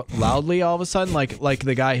pretty loudly all of a sudden, like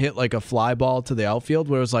the guy hit like a fly ball to the outfield,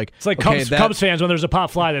 where it was like, it's like Cubs fans when there's a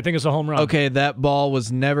pop fly, they think it's a home run. Okay, that ball was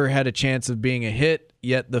never had a chance of being a hit,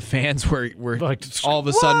 yet the fans were like, all of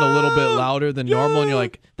a sudden a little bit louder than normal, and you're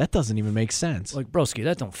like, that doesn't even make sense. Like, broski,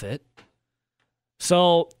 that don't fit.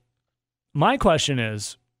 So my question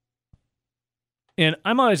is, and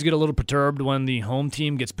I'm always get a little perturbed when the home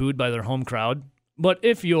team gets booed by their home crowd, but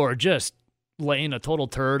if you're just laying a total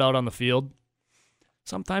turd out on the field,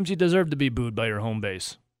 sometimes you deserve to be booed by your home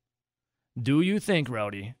base. Do you think,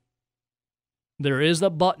 Rowdy, there is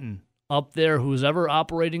a button up there, who's ever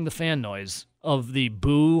operating the fan noise, of the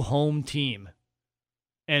boo home team?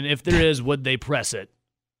 And if there is, would they press it?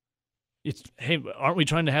 Hey, aren't we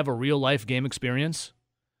trying to have a real-life game experience?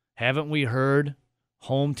 Haven't we heard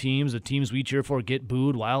home teams, the teams we cheer for, get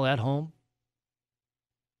booed while at home?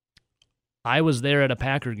 I was there at a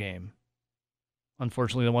Packer game.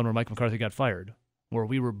 Unfortunately, the one where Mike McCarthy got fired, where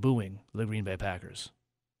we were booing the Green Bay Packers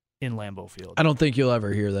in Lambeau Field. I don't think you'll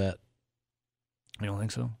ever hear that. You don't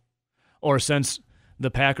think so? Or since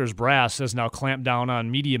the Packers brass has now clamped down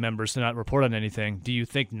on media members to not report on anything, do you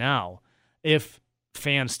think now, if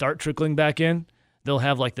fans start trickling back in, they'll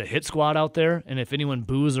have like the hit squad out there, and if anyone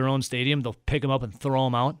boos their own stadium, they'll pick them up and throw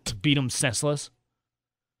them out to beat them senseless?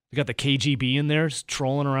 They got the KGB in there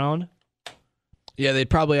trolling around. Yeah, they'd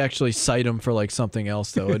probably actually cite him for like something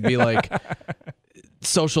else, though. It'd be like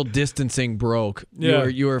social distancing broke. Yeah.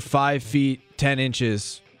 You were 5 feet 10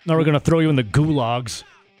 inches. Now we're gonna throw you in the gulags.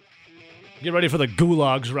 Get ready for the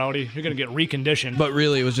gulags, Rowdy. You're gonna get reconditioned. But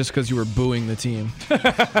really, it was just because you were booing the team.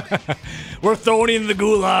 We're throwing you in the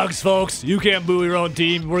gulags, folks. You can't boo your own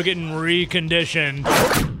team. We're getting reconditioned.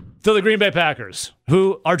 To the Green Bay Packers,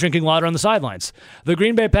 who are drinking water on the sidelines. The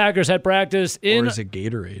Green Bay Packers had practice in. Or is it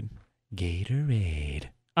Gatorade? Gatorade.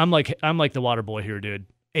 I'm like the water boy here, dude.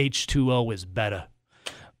 H2O is better.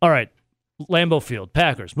 All right, Lambeau Field,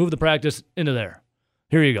 Packers. Move the practice into there.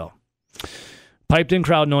 Here you go. Piped in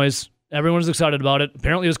crowd noise. Everyone's excited about it.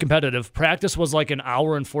 Apparently it was competitive. Practice was like an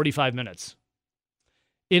hour and 45 minutes.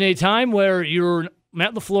 In a time where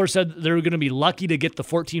Matt LaFleur said they're going to be lucky to get the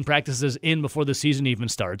 14 practices in before the season even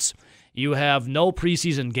starts. You have no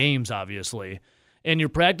preseason games, obviously. And you're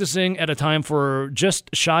practicing at a time for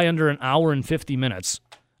just shy under an hour and 50 minutes.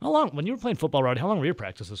 How long, when you were playing football, Rod, how long were your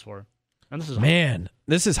practices for? And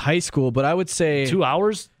this is high school, but I would say 2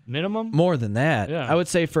 hours minimum? More than that. Yeah. I would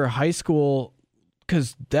say for high school,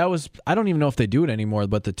 because I don't even know if they do it anymore,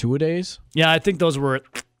 but the two-a-days? Yeah, I think those were.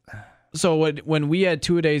 So when we had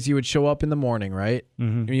two-a-days, you would show up in the morning, right?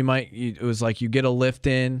 Mm-hmm. It was like you get a lift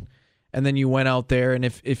in, and then you went out there, and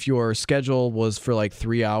if your schedule was for like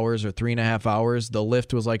 3 hours or 3.5 hours, the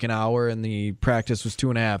lift was like an hour, and the practice was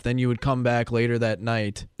 2.5. Then you would come back later that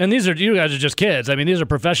night. And you guys are just kids. I mean, these are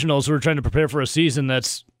professionals who are trying to prepare for a season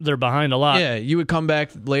they're behind a lot. Yeah, you would come back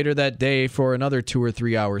later that day for another 2 or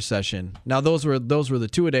 3 hour session. Now those were the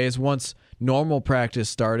two-a-days. Once normal practice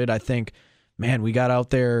started, I think, man, we got out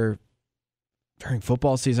there. During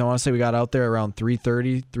football season, I want to say we got out there around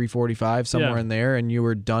 3:30, 3:45, somewhere in there, and you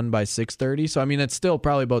were done by 6:30. So, I mean, it's still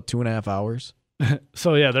probably about 2.5 hours.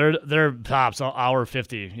 So, yeah, they're tops, hour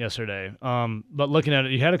 50 yesterday. But looking at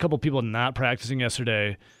it, you had a couple people not practicing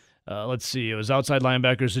yesterday. Let's see. It was outside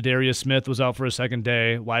linebacker Zadarius Smith was out for a second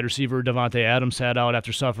day. Wide receiver Davante Adams sat out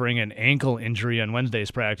after suffering an ankle injury on Wednesday's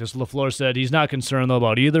practice. LaFleur said he's not concerned, though,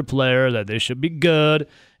 about either player, that they should be good.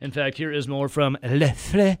 In fact, here is more from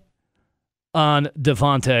LaFleur on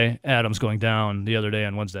Davante Adams going down the other day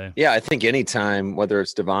on Wednesday. Yeah, I think anytime, whether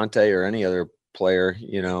it's Davante or any other player,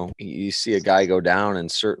 you see a guy go down,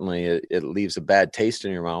 and certainly it leaves a bad taste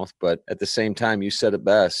in your mouth. But at the same time, you said it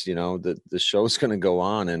best, the show's going to go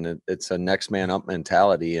on, and it's a next man up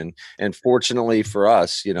mentality. And fortunately for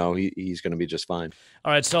us, he's going to be just fine.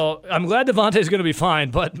 All right, so I'm glad Davante's going to be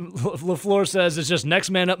fine, but LaFleur says it's just next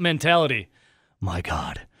man up mentality. My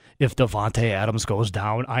God. If Davante Adams goes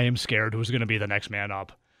down, I am scared who's going to be the next man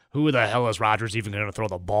up. Who the hell is Rodgers even going to throw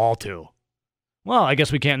the ball to? Well, I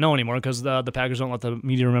guess we can't know anymore because the Packers don't let the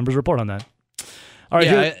media members report on that. All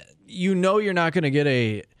right, you're not going to get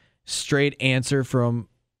a straight answer from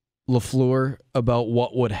LaFleur about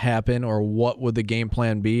what would happen or what would the game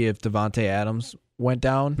plan be if Davante Adams went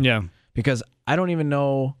down. Yeah. Because I don't even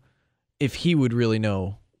know if he would really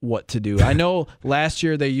know what to do. I know last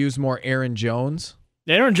year they used more Aaron Jones.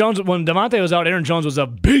 Aaron Jones, when Davante was out, Aaron Jones was a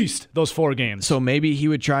beast those 4 games. So maybe he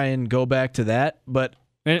would try and go back to that, but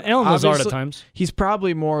and Allen Lazard at times. He's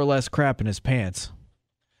probably more or less crapping his pants.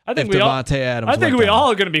 I think Adams. I think we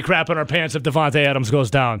all are going to be crapping our pants if Davante Adams goes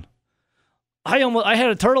down. I had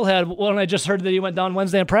a turtle head when I just heard that he went down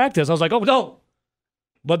Wednesday in practice. I was like, oh no,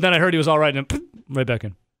 But then I heard he was all right, and right back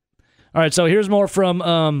in. All right, so here's more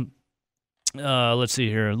from, let's see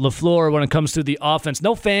here, LaFleur when it comes to the offense.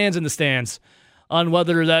 No fans in the stands on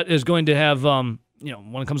whether that is going to have, when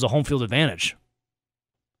it comes to home field advantage.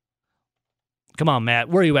 Come on, Matt.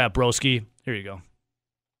 Where are you at, broski? Here you go.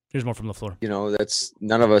 Here's more from LaFleur. That's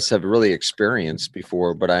none of us have really experienced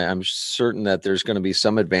before, but I'm certain that there's going to be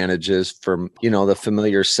some advantages from, the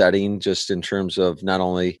familiar setting, just in terms of not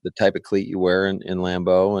only the type of cleat you wear in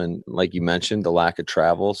Lambeau and, like you mentioned, the lack of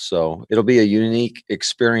travel. So it'll be a unique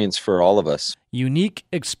experience for all of us. Unique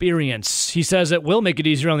experience. He says it will make it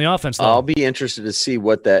easier on the offense, though. I'll be interested to see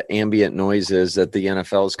what that ambient noise is that the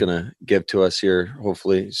NFL is going to give to us here,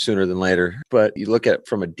 hopefully sooner than later. But you look at it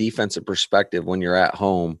from a defensive perspective, when you're at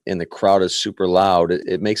home and the crowd is super loud,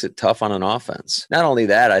 it makes it tough on an offense. Not only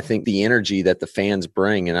that, I think the energy that the fans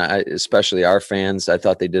bring, and especially our fans, I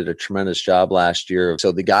thought they did a tremendous job last year.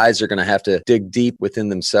 So the guys are going to have to dig deep within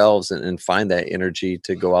themselves and find that energy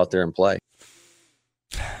to go out there and play.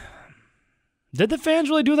 Did the fans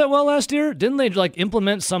really do that well last year? Didn't they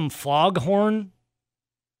implement some foghorn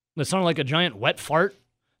that sounded like a giant wet fart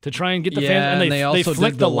to try and get the fans? And they also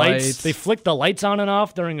flicked the lights. They flicked the lights on and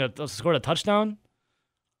off during scored a touchdown.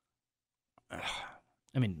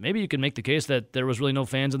 I mean, maybe you could make the case that there was really no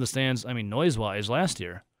fans in the stands. I mean, noise-wise last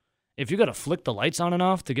year. If you got to flick the lights on and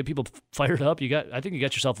off to get people fired up, I think you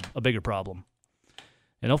got yourself a bigger problem.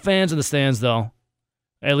 And no fans in the stands though.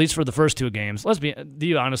 At least for the first 2 games. Do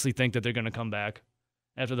you honestly think that they're going to come back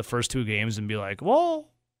after the first 2 games and be like,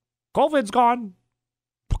 well, COVID's gone.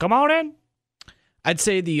 Come on in. I'd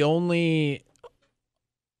say the only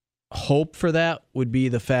hope for that would be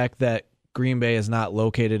the fact that Green Bay is not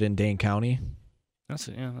located in Dane County.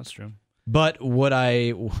 That's true. But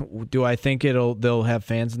do I think they'll have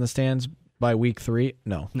fans in the stands by week 3?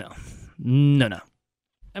 No.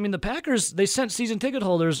 I mean, the Packers, they sent season ticket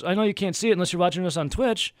holders, I know you can't see it unless you're watching us on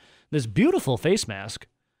Twitch, this beautiful face mask.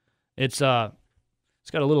 It's got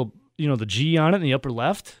a little, the G on it in the upper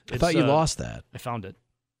left. I thought you lost that. I found it.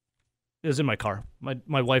 It was in my car.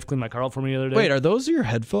 My wife cleaned my car out for me the other day. Wait, are those your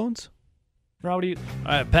headphones? Rowdy.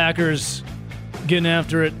 All right, Packers getting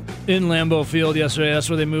after it in Lambeau Field yesterday. That's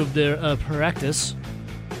where they moved their practice.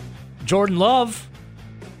 Jordan Love.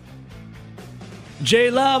 J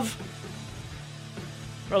Love.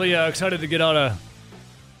 Probably excited to get out of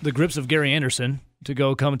the grips of Gary Anderson to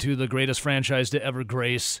go come to the greatest franchise to ever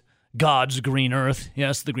grace God's green earth.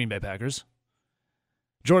 Yes, the Green Bay Packers.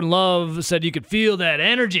 Jordan Love said you could feel that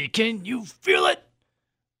energy. Can you feel it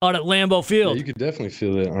out at Lambeau Field? Yeah, you could definitely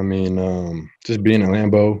feel it. I mean, just being at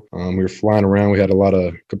Lambeau, we were flying around. We had a lot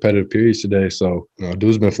of competitive periods today. So,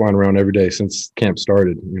 dudes been flying around every day since camp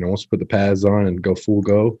started. Once we put the pads on and go full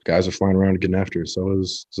go, guys are flying around and getting after it. So it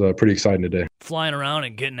was pretty exciting today. Flying around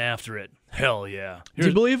and getting after it. Hell yeah. Do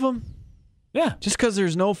you believe him? Yeah. Just because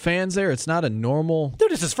there's no fans there, it's not a normal...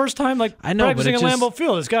 Dude, it's his first time practicing at Lambeau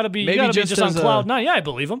Field. It's got to be just on cloud nine. Yeah, I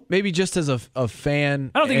believe him. Maybe just as a fan.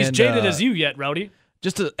 I don't think he's jaded as you yet, Rowdy.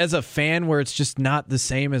 Just as a fan where it's just not the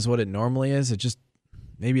same as what it normally is. It just,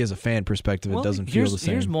 maybe as a fan perspective, it doesn't feel the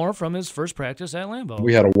same. Here's more from his first practice at Lambeau.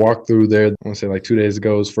 We had a walkthrough there, I want to say 2 days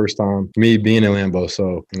ago. It was the first time me being in Lambeau.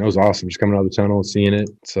 So it was awesome just coming out of the tunnel and seeing it.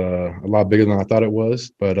 It's a lot bigger than I thought it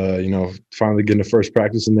was. But, finally getting the first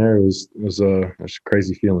practice in there, it was a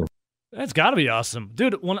crazy feeling. That's got to be awesome.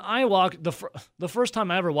 Dude, when I walked, the first time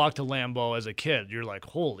I ever walked to Lambeau as a kid, you're like,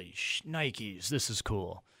 holy Nikes, this is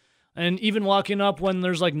cool. And even walking up when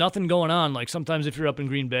there's nothing going on, sometimes if you're up in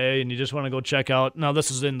Green Bay and you just want to go check out, now this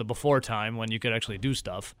is in the before time when you could actually do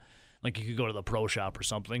stuff, you could go to the pro shop or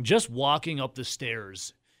something, just walking up the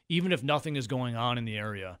stairs, even if nothing is going on in the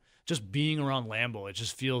area, just being around Lambeau, it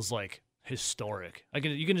just feels historic.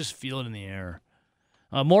 You can just feel it in the air.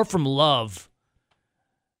 More from Love.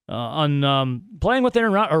 On playing with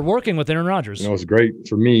or working with Aaron Rodgers. It's great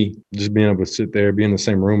for me just being able to sit there, be in the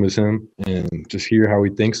same room as him, and just hear how he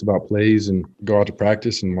thinks about plays and go out to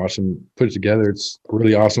practice and watch him put it together. It's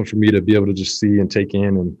really awesome for me to be able to just see and take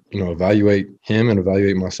in and evaluate him and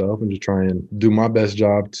evaluate myself and just try and do my best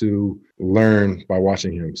job to learn by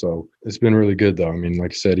watching him. So it's been really good though. I mean,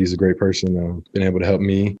 like I said, he's a great person. Been able to help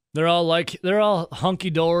me. They're all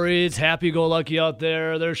hunky-dory. It's happy-go-lucky out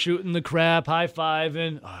there. They're shooting the crap,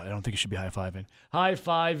 high-fiving. Oh, I don't think you should be high-fiving.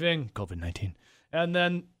 High-fiving, COVID-19. And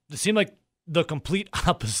then it seemed like the complete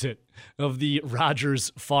opposite of the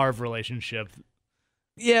Rodgers-Favre relationship.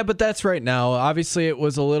 Yeah, but that's right now. Obviously, it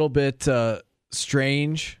was a little bit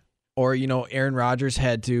strange. Or, Aaron Rodgers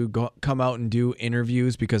had to come out and do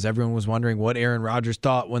interviews because everyone was wondering what Aaron Rodgers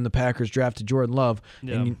thought when the Packers drafted Jordan Love.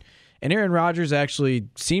 Yeah. And Aaron Rodgers actually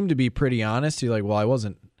seemed to be pretty honest. He's like, well, I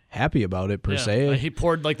wasn't happy about it per se. He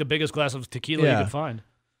poured like the biggest glass of tequila he could find.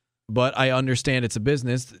 But I understand it's a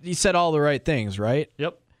business. He said all the right things, right?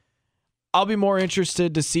 Yep. I'll be more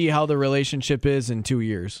interested to see how the relationship is in 2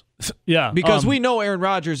 years. Yeah. Because we know Aaron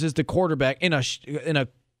Rodgers is the quarterback in a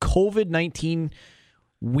COVID-19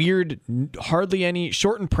 weird, hardly any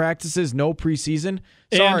shortened practices, no preseason.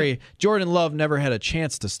 Sorry, Jordan Love never had a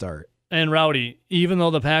chance to start. And Rowdy, even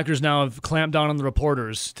though the Packers now have clamped down on the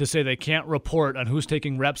reporters to say they can't report on who's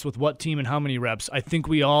taking reps with what team and how many reps, I think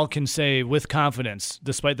we all can say with confidence,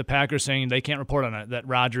 despite the Packers saying they can't report on it, that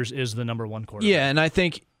Rodgers is the number one quarterback. Yeah, and I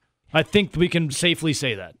think we can safely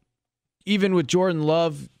say that. Even with Jordan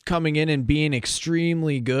Love coming in and being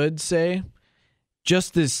extremely good, say,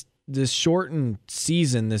 just this shortened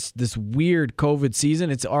season, this weird COVID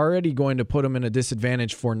season, it's already going to put him in a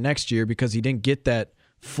disadvantage for next year because he didn't get that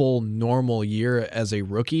full normal year as a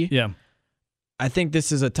rookie. Yeah. I think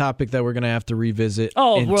this is a topic that we're going to have to revisit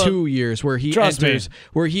in 2 years where he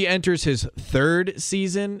enters his third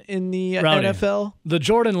season in the NFL. The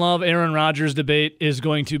Jordan Love, Aaron Rodgers debate is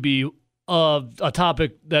going to be a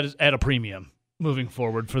topic that is at a premium moving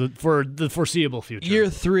forward for the foreseeable future. Year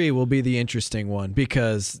 3 will be the interesting one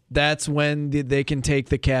because that's when they can take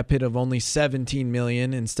the cap hit of only $17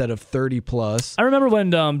 million instead of 30 plus. I remember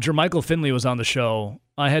when Jermichael Finley was on the show.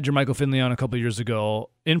 I had Jermichael Finley on a couple years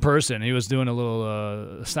ago in person. He was doing a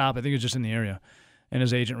little stop. I think he was just in the area. And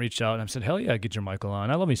his agent reached out and I said, hell yeah, get Jermichael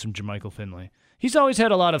on. I love me some Jermichael Finley. He's always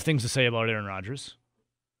had a lot of things to say about Aaron Rodgers.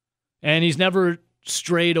 And he's never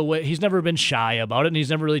strayed away. He's never been shy about it, and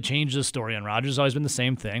he's never really changed the story on Rodgers. It's always been the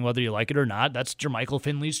same thing, whether you like it or not. That's Jermichael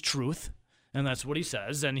Finley's truth. And that's what he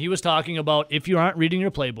says. And he was talking about if you aren't reading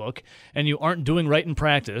your playbook and you aren't doing right in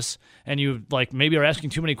practice and you maybe are asking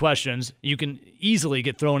too many questions, you can easily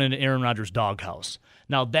get thrown into Aaron Rodgers' doghouse.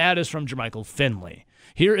 Now, that is from Jermichael Finley.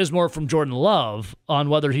 Here is more from Jordan Love on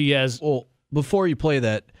whether he has... Well, before you play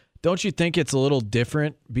that, don't you think it's a little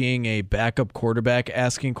different being a backup quarterback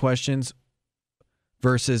asking questions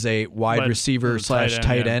versus a wide receiver /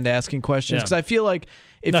 tight end asking questions? Because I feel like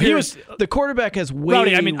the quarterback has way...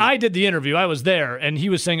 Rowdy, I mean, I did the interview. I was there, and he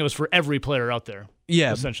was saying it was for every player out there,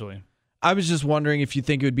 essentially. I was just wondering if you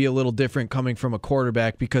think it would be a little different coming from a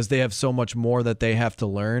quarterback because they have so much more that they have to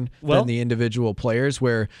learn than the individual players,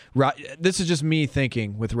 where this is just me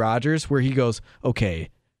thinking with Rodgers, where he goes, okay,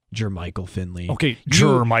 Jermichael Finley. Okay,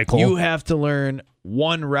 Jermichael. You have to learn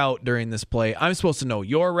one route during this play. I'm supposed to know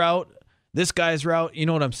your route, this guy's route, you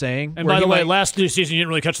know what I'm saying? And by the way, last season you didn't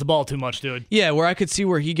really catch the ball too much, dude. Yeah, where I could see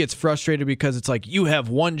where he gets frustrated because it's like, you have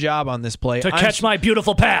one job on this play. To catch my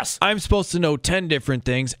beautiful pass. I'm supposed to know 10 different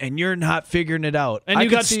things, and you're not figuring it out. And you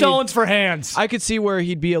got stones for hands. I could see where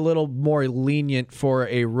he'd be a little more lenient for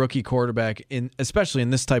a rookie quarterback, especially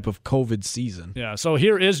in this type of COVID season. Yeah, so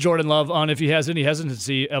here is Jordan Love on if he has any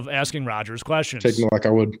hesitancy of asking Rodgers questions. Taking like I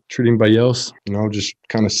would treat anybody else, just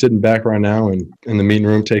kind of sitting back right now and in the meeting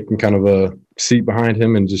room taking kind of a seat behind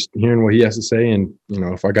him and just hearing what he has to say. And,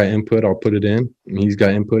 if I got input, I'll put it in. And he's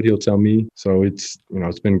got input, he'll tell me. So it's,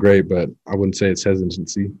 it's been great, but I wouldn't say it's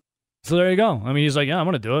hesitancy. So there you go. I mean, he's like, yeah, I'm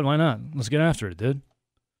going to do it. Why not? Let's get after it, dude.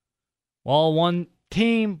 All one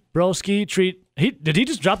team, broski, did he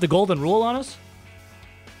just drop the golden rule on us?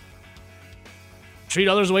 Treat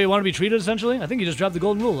others the way you want to be treated, essentially? I think he just dropped the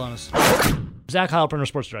golden rule on us. Zach Heilprinter,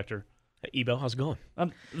 sports director. Hey, Ebo, how's it going?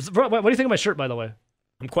 What do you think of my shirt, by the way?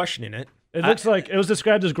 I'm questioning it. It looks like it was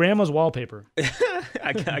described as grandma's wallpaper.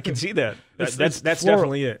 I can see that. That's floral.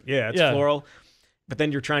 definitely it. Yeah, it's floral. But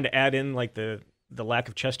then you're trying to add in like the lack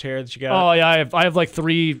of chest hair that you got. Oh yeah, I have like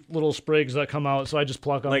 3 little sprigs that come out, so I just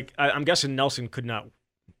pluck them. Like I'm guessing Nelson could not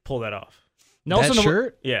pull that off. Nelson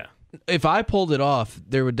shirt? Yeah. If I pulled it off,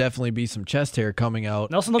 there would definitely be some chest hair coming out.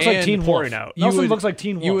 Nelson looks like Teen Wolf. Nelson looks like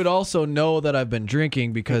Teen Wolf. You would also know that I've been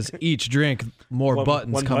drinking because each drink, more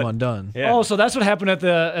buttons come undone. Yeah. Oh, so that's what happened at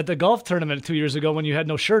the golf tournament 2 years ago when you had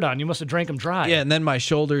no shirt on. You must have drank them dry. Yeah, and then my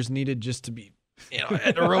shoulders needed just to be, I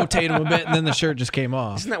had to rotate them a bit, and then the shirt just came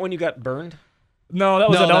off. Isn't that when you got burned? No, that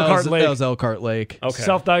was at Elkhart Lake. That was Elkhart Lake. Okay.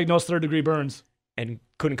 Self-diagnosed 3rd-degree burns. And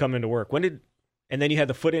couldn't come into work. And then you had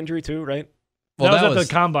the foot injury too, right? Well, that was at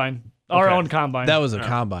the combine. Our own combine. That was a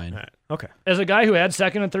combine. Right. Okay. As a guy who had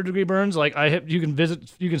 2nd and 3rd-degree burns,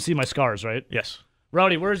 you can see my scars, right? Yes.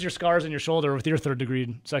 Rowdy, where's your scars in your shoulder with your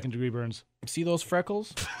 3rd-degree, 2nd-degree burns? See those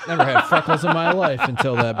freckles? Never had freckles in my life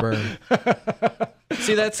until that burn.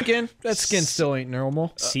 See that skin? That skin still ain't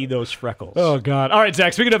normal. See those freckles. Oh, God. All right,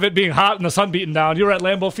 Zach, speaking of it being hot and the sun beating down, you were at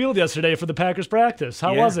Lambeau Field yesterday for the Packers practice.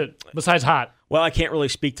 How was it, besides hot? Well, I can't really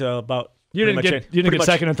speak to about... You didn't get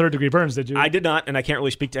 2nd and 3rd-degree burns, did you? I did not, and I can't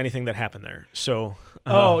really speak to anything that happened there. So,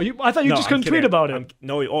 I thought you just couldn't tweet about it.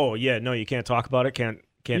 No, you can't talk about it. Can't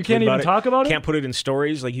You can't even talk about it? Can't put it in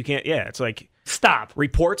stories. Like, you can't. Yeah, it's like. Stop.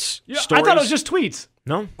 Reports, yeah, stories. I thought it was just tweets.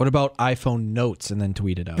 No? What about iPhone notes and then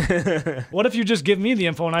tweet it out? What if you just give me the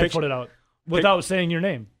info and I put it out without saying your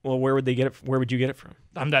name? Well, where would they get it? Where would you get it from?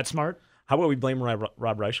 I'm that smart. How about we blame Rob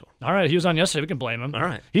Reischel? All right, he was on yesterday. We can blame him. All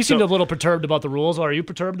right. He seemed a little perturbed about the rules. Are you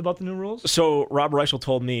perturbed about the new rules? So Rob Reischel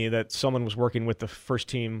told me that someone was working with the first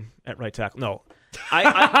team at right tackle. No,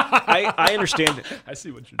 I understand it. I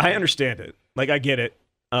see what you're doing. I understand it. Like, I get it.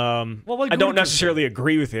 I don't necessarily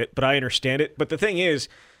agree with it, but I understand it. But the thing is,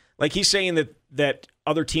 like, he's saying that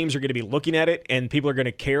other teams are going to be looking at it and people are going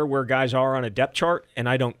to care where guys are on a depth chart, and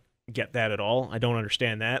I don't get that at all. I don't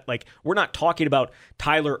understand that. Like, we're not talking about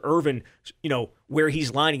Tyler Ervin, where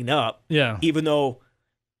he's lining up. Yeah. Even though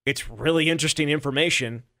it's really interesting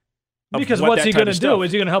information. Because what's he going to do?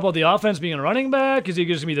 Is he going to help out the offense being a running back? Is he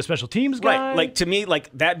going to be the special teams guy? Right. Like, to me, like,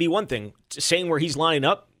 that'd be one thing. Saying where he's lining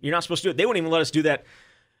up, you're not supposed to do it. They wouldn't even let us do that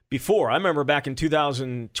before. I remember back in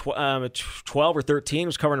 2012 or 13, I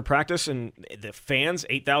was covering a practice, and the fans,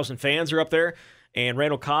 8,000 fans are up there, and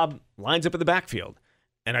Randall Cobb lines up in the backfield.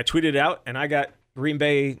 And I tweeted it out, and I got Green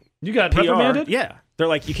Bay. You got PR. reprimanded? Yeah. They're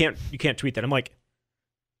like, you can't tweet that. I'm like,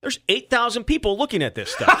 there's 8,000 people looking at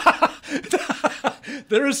this stuff.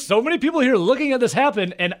 There are so many people here looking at this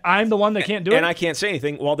happen, and I'm the one that can't do it. And I can't say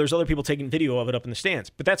anything while there's other people taking video of it up in the stands.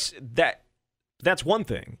 But that's one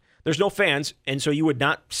thing. There's no fans, and so you would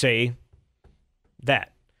not say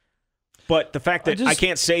that. But the fact that I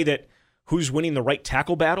can't say that who's winning the right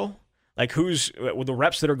tackle battle, like who's with the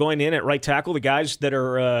reps that are going in at right tackle, the guys that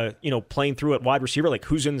are playing through at wide receiver, like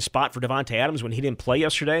who's in the spot for Davante Adams when he didn't play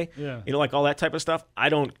yesterday, like all that type of stuff. I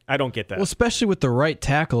don't get that. Well, especially with the right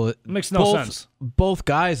tackle, it makes no sense. Both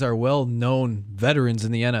guys are well-known veterans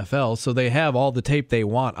in the NFL, so they have all the tape they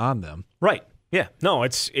want on them. Right. Yeah. No,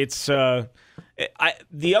 it's.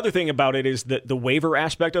 The other thing about it is the waiver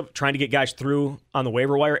aspect of trying to get guys through on the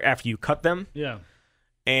waiver wire after you cut them. Yeah.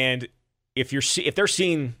 And if they're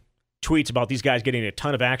seeing tweets about these guys getting a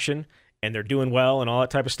ton of action and they're doing well and all that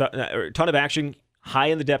type of stuff, a ton of action, high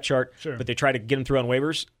in the depth chart, sure, but they try to get them through on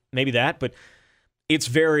waivers, maybe that. But it's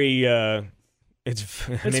very,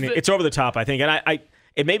 it's over the top, I think. And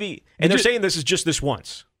they're saying this is just this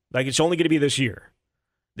once. Like, it's only going to be this year.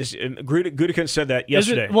 Gutekunst said that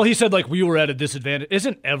yesterday. He said, like, we were at a disadvantage.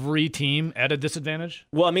 Isn't every team at a disadvantage?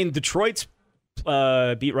 Well, I mean, Detroit's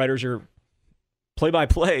beat writers are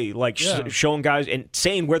play-by-play, like showing guys and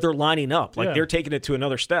saying where they're lining up. Like, they're taking it to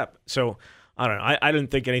another step. So, I don't know. I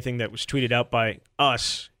didn't think anything that was tweeted out by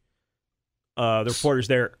us, the reporters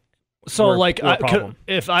there,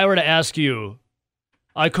 if I were to ask you,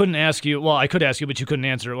 I couldn't ask you. Well, I could ask you, but you couldn't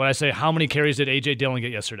answer it. When I say, how many carries did A.J. Dillon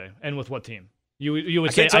get yesterday, and with what team? You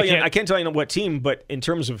would say I can't tell you what team, but in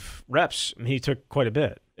terms of reps, he took quite a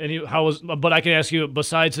bit. And but I can ask you,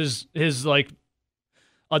 besides his like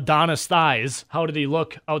Adonis thighs, how did he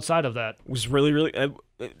look outside of that? It was really, really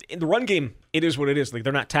in the run game. It is what it is. Like,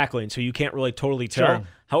 they're not tackling, so you can't really totally tell. Sure.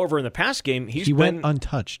 However, in the pass game, he went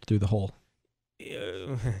untouched through the hole.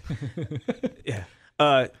 Yeah.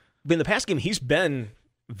 But in the pass game, he's been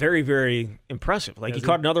very, very impressive. Like, he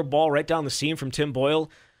caught another ball right down the seam from Tim Boyle.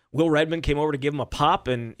 Will Redmond came over to give him a pop,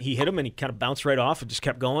 and he hit him, and he kind of bounced right off and just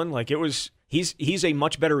kept going. Like, it was he's a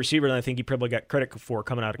much better receiver than I think he probably got credit for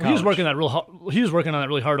coming out of college. He was working on that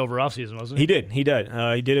really hard over offseason, wasn't he? He did. He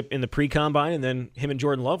did it in the pre-combine, and then him and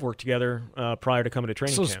Jordan Love worked together prior to coming to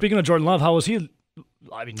training camp. So speaking of Jordan Love, how was he?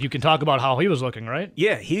 I mean, you can talk about how he was looking, right?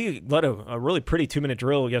 Yeah, he led a really pretty 2-minute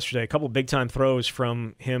drill yesterday. A couple of big-time throws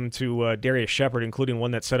from him to Darius Shepard, including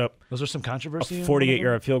one that set up. Was there some controversy? A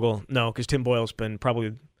 48-yard field goal. No, because Tim Boyle's been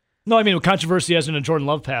probably. No, I mean controversy as in a Jordan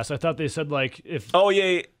Love pass. I thought they said like if. Oh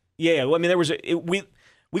yeah. Well, I mean there was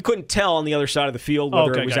we couldn't tell on the other side of the field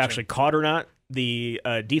whether it was actually caught or not. The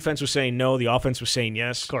defense was saying no. The offense was saying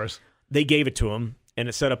yes. Of course. They gave it to him, and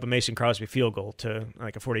it set up a Mason Crosby field goal to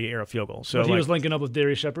like a 48-yard field goal. So he was linking up with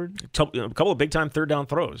Darius Shepard. A couple of big-time third-down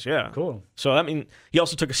throws. Yeah. Cool. So I mean, he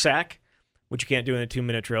also took a sack, which you can't do in a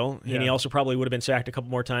 2-minute drill, and he also probably would have been sacked a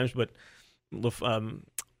couple more times, but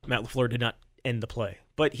Matt LaFleur did not end the play.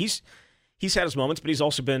 But he's had his moments, but he's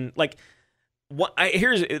also been like.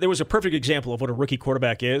 There was a perfect example of what a rookie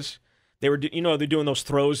quarterback is. They were, they're doing those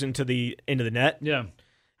throws into the net. Yeah.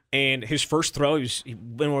 And his first throw, he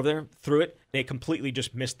went over there, threw it, and it completely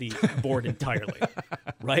just missed the board entirely.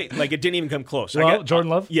 Right? Like, it didn't even come close. Well, Jordan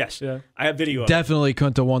Love? Yes. Yeah. I have video of Definitely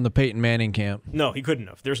couldn't have won the Peyton Manning camp. No, he couldn't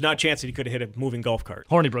have. There's not a chance that he could have hit a moving golf cart.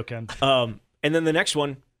 Hornibrook can. And then the next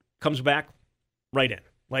one comes back right in.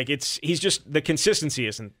 Like, he's just, the consistency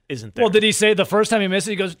isn't there. Well, did he say the first time he missed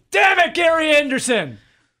it, he goes, damn it, Gary Anderson?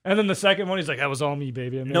 And then the second one, he's like, that was all me,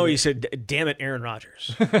 baby. No, he said, damn it, Aaron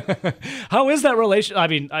Rodgers. How is that relation? I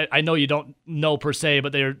mean, I know you don't know per se,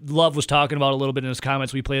 but Love was talking about a little bit in his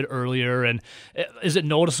comments we played earlier. And is it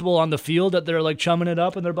noticeable on the field that they're like chumming it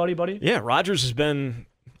up and they're buddy-buddy? Yeah, Rodgers has been,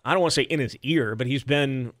 I don't want to say in his ear, but he's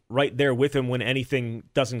been right there with him when anything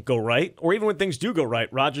doesn't go right. Or even when things do go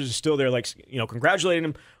right, Rodgers is still there, like, congratulating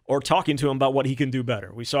him or talking to him about what he can do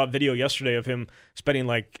better. We saw a video yesterday of him spending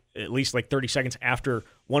at least 30 seconds after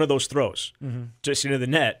one of those throws, just into the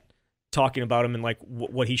net, talking about him and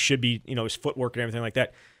what he should be, his footwork and everything like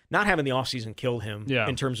that. Not having the offseason kill him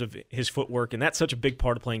in terms of his footwork, and that's such a big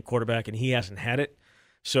part of playing quarterback, and he hasn't had it.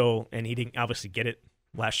 So, and he didn't obviously get it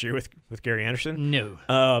last year with Gary Anderson.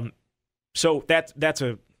 No. So that's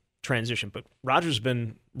a transition, but Rodgers has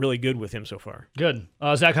been really good with him so far. Good.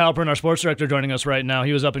 Zach Heilprin, our sports director, joining us right now.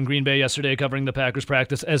 He was up in Green Bay yesterday covering the Packers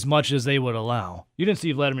practice as much as they would allow. You didn't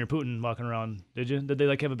see Vladimir Putin walking around, did you? Did they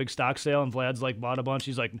have a big stock sale and Vlad's bought a bunch?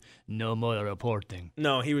 He's like, no more reporting.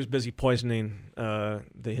 No, he was busy poisoning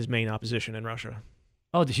his main opposition in Russia.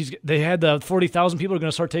 Oh, they had 40,000 people are going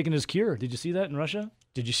to start taking his cure. Did you see that in Russia?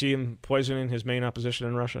 Did you see him poisoning his main opposition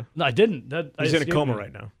in Russia? No, I didn't. He's in a coma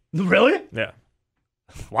right now. Really? Yeah.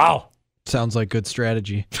 Wow. Sounds like good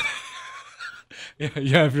strategy.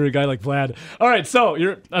 Yeah, if you're a guy like Vlad. All right, so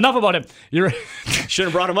enough about him. Should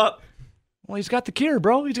have brought him up. Well, he's got the cure,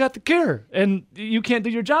 bro. He's got the cure. And you can't do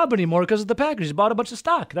your job anymore because of the Packers. He bought a bunch of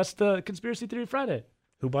stock. That's the Conspiracy Theory Friday.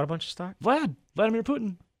 Who bought a bunch of stock? Vladimir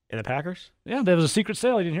Putin. In the Packers? Yeah, there was a secret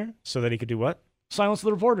sale. You didn't hear? So that he could do what? Silence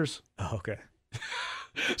the reporters. Oh, okay.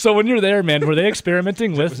 So when you're there, man, were they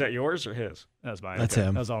experimenting with? Was that yours or his? That was mine. That's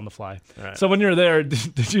him. That was on the fly. Right. So when you're there,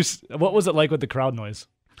 did you? What was it like with the crowd noise?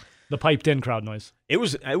 The piped-in crowd noise. It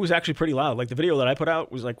was actually pretty loud. Like the video that I put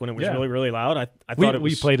out was when it was really, really loud. I thought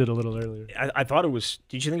we played it a little earlier. I thought it was.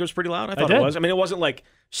 Did you think it was pretty loud? I thought it was. I mean, it wasn't like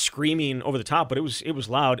screaming over the top, but it was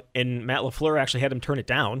loud. And Matt LaFleur actually had him turn it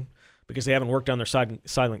down because they haven't worked on their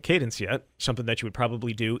silent cadence yet. Something that you would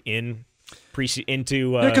probably do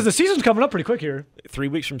because the season's coming up pretty quick here. 3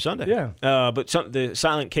 weeks from Sunday. Yeah. But the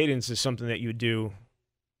silent cadence is something that you would do,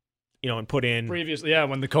 and put in previously. Yeah,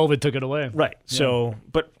 when the COVID took it away. Right. Yeah. So,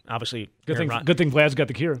 but obviously, good thing Vlad's got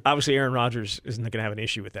the cure. Obviously, Aaron Rodgers isn't going to have an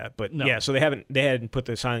issue with that. But no. Yeah, so they hadn't put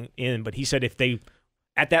the silent in. But he said if they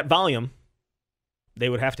at that volume, they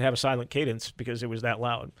would have to have a silent cadence because it was that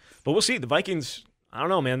loud. But we'll see. The Vikings. I don't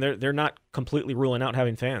know, man. They're not completely ruling out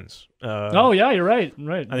having fans. Oh yeah, you're right.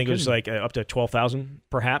 Right. I think it was up to 12,000,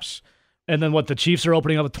 perhaps. And then the Chiefs are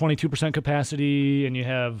opening up with 22% capacity, and you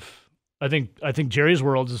have, I think Jerry's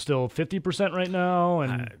World is still 50% right now,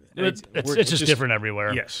 and it's just different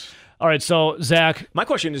everywhere. Yes. All right, so Zach, my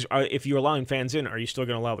question is, if you're allowing fans in, are you still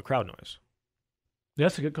going to allow the crowd noise?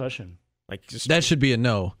 That's a good question. That should be a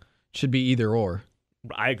no. Should be either or.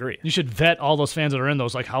 I agree. You should vet all those fans that are in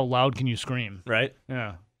those. Like, how loud can you scream? Right?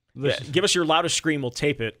 Yeah. Give us your loudest scream. We'll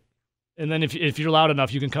tape it. And then if you're loud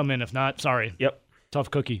enough, you can come in. If not, sorry. Yep. Tough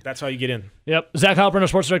cookie. That's how you get in. Yep. Zach Heilprin, our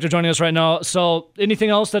sports director, joining us right now. So, anything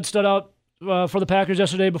else that stood out for the Packers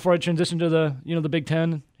yesterday before I transition to the Big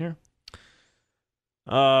Ten here?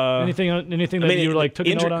 Anything that you took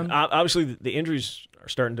a note on? Obviously, the injuries are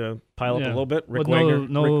starting to pile up a little bit. Rick Wagner,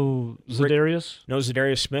 no Za'Darius? No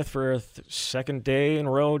Za'Darius Smith for a second day in a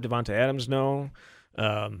row. Devontae Adams, no.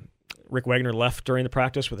 Rick Wagner left during the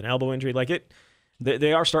practice with an elbow injury.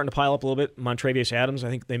 They are starting to pile up a little bit. Montravius Adams, I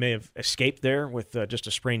think they may have escaped there with just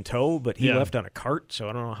a sprained toe, but he left on a cart, so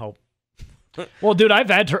I don't know how. Well, dude, I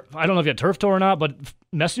don't know if you had turf toe or not, but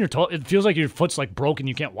messing your toe, it feels like your foot's broken.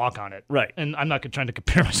 You can't walk on it. Right. And I'm not trying to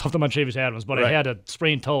compare myself to Montravius Adams, but I had a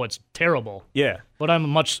sprained toe. It's terrible. Yeah. But I'm a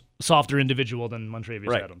much softer individual than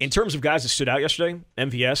Montravius Adams. In terms of guys that stood out yesterday,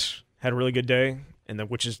 MVS had a really good day,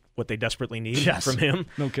 which is what they desperately need from him.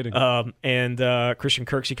 No kidding. And Christian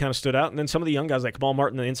Kirksey kind of stood out. And then some of the young guys like Kamal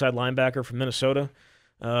Martin, the inside linebacker from Minnesota,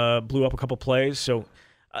 blew up a couple plays. So,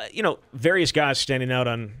 various guys standing out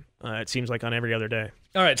on, it seems like, on every other day.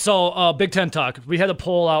 All right, so Big Ten talk. We had a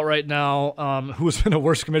poll out right now. Who's been the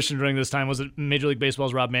worst commissioner during this time? Was it Major League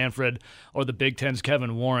Baseball's Rob Manfred or the Big Ten's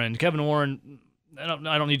Kevin Warren? Kevin Warren, I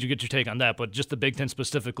don't need you to get your take on that, but just the Big Ten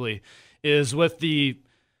specifically, is with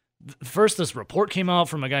first, this report came out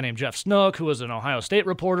from a guy named Jeff Snook, who was an Ohio State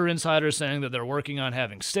reporter insider, saying that they're working on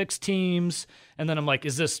having 6 teams. And then I'm like,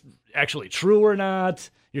 is this actually true or not?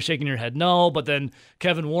 You're shaking your head no. But then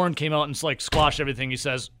Kevin Warren came out and squashed everything. He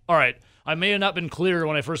says, all right, I may have not been clear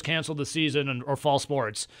when I first canceled the season or fall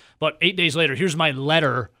sports, but 8 days later, here's my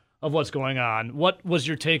letter of what's going on. What was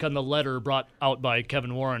your take on the letter brought out by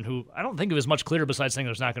Kevin Warren, who I don't think it was much clearer besides saying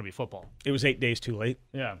there's not going to be football? It was 8 days too late.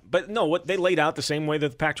 Yeah. But no, what they laid out the same way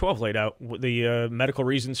that the Pac-12 laid out, the medical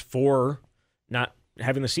reasons for not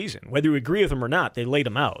having the season. Whether you agree with them or not, they laid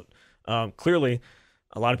them out. Clearly,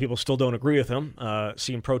 a lot of people still don't agree with them.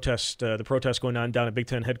 Seeing the protests going on down at Big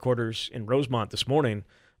Ten headquarters in Rosemont this morning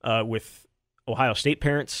with Ohio State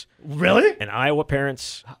parents. Really? And Iowa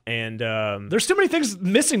parents. And there's too many things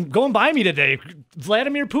missing going by me today.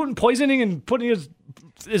 Vladimir Putin poisoning and putting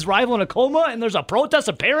his rival in a coma, and there's a protest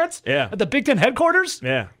of parents at the Big Ten headquarters?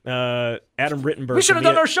 Yeah. Adam Rittenberg. We should have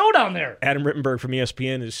done our show down there. Adam Rittenberg from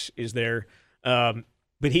ESPN is there.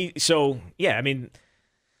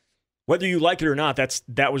 Whether you like it or not,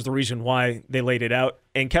 that was the reason why they laid it out.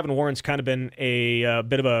 And Kevin Warren's kind of been a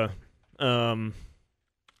bit of a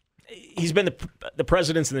he's been the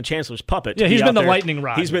president's and the chancellor's puppet. Yeah, he's been the lightning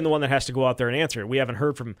rod. He's been the one that has to go out there and answer. We haven't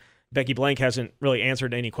heard from Becky Blank. Hasn't really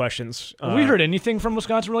answered any questions. Have we heard anything from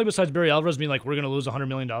Wisconsin really besides Barry Alvarez being like, we're going to lose $100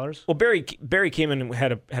 million? Well, Barry came in and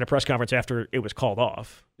had a press conference after it was called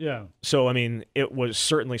off. Yeah. So I mean, it was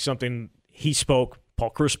certainly something he spoke. Paul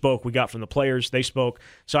Cruz spoke. We got from the players. They spoke.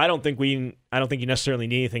 So I don't think you necessarily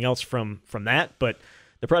need anything else from that. But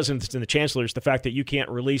the president and the chancellors, the fact that you can't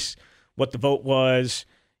release what the vote was,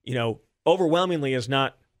 overwhelmingly is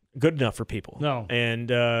not good enough for people. No. And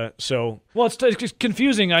well, it's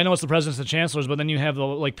confusing. I know it's the presidents and chancellors, but then you have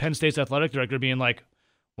the Penn State's athletic director being like,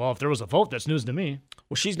 well, if there was a vote, that's news to me.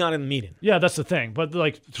 Well, she's not in the meeting. Yeah, that's the thing. But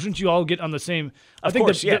shouldn't you all get on the same? Of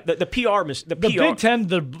course, the PR. The Big Ten.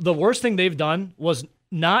 The worst thing they've done was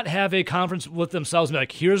not have a conference with themselves and be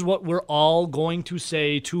like, here's what we're all going to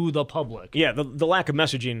say to the public. Yeah, the lack of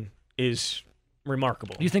messaging is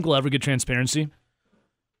remarkable. Do you think we'll ever get transparency?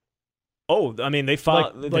 Oh, I mean, they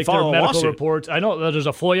file their medical reports. I know there's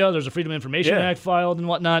a FOIA, there's a Freedom of Information Act filed and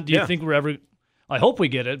whatnot. Do you think we're ever? I hope we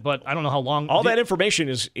get it, but I don't know how long. All that information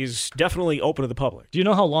is definitely open to the public. Do you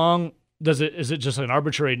know how long? Is it just an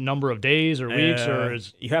arbitrary number of days or weeks, or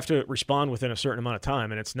is you have to respond within a certain amount of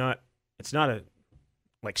time, and it's not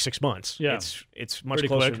like 6 months. Yeah, it's much pretty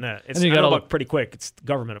closer quick. than that. It's not pretty quick. It's the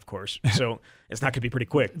government, of course, so it's not going to be pretty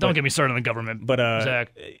quick. Don't get me started on the government, but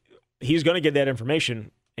Zach. He's going to get that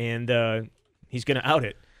information, and he's going to out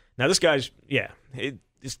it. Now, this guy's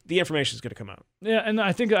the information is going to come out. Yeah, and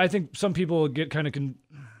I think some people get kind of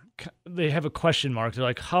they have a question mark. They're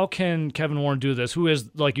like, how can Kevin Warren do this? Who is,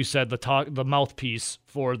 like you said, the mouthpiece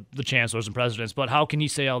for the chancellors and presidents? But how can he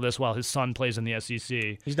say all this while his son plays in the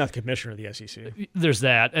SEC? He's not the commissioner of the SEC. There's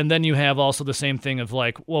that, and then you have also the same thing of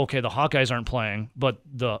like, well, okay, the Hawkeyes aren't playing, but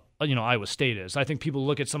the Iowa State is. I think people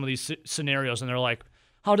look at some of these scenarios and they're like,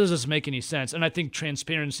 how does this make any sense? And I think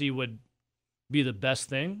transparency would be the best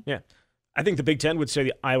thing. Yeah. I think the Big Ten would say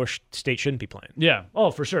the Iowa State shouldn't be playing. Yeah.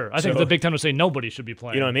 Oh, for sure. I think the Big Ten would say nobody should be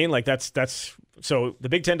playing. You know what I mean? Like that's so the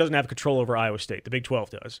Big Ten doesn't have control over Iowa State. The Big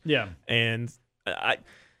 12 does. Yeah. And the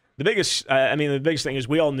biggest thing is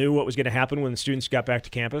we all knew what was going to happen when the students got back to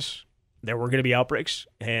campus. There were going to be outbreaks,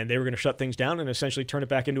 and they were going to shut things down and essentially turn it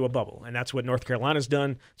back into a bubble. And that's what North Carolina's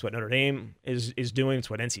done. It's what Notre Dame is doing. It's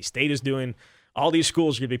what NC State is doing. All these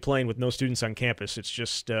schools are going to be playing with no students on campus. It's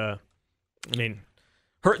just, there's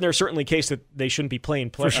certainly a case that they shouldn't be paying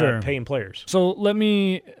players. So let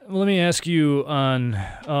me ask you on.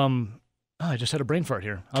 I just had a brain fart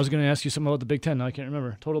here. I was going to ask you something about the Big Ten. Now I can't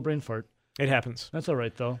remember. Total brain fart. It happens. That's all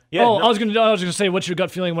right though. Yeah. I was gonna say, what's your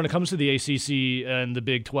gut feeling when it comes to the ACC and the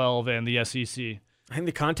Big 12 and the SEC? I think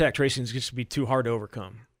the contact tracing is going to be too hard to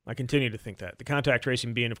overcome. I continue to think that the contact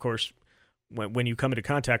tracing being, of course, when you come into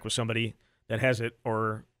contact with somebody that has it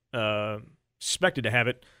or suspected to have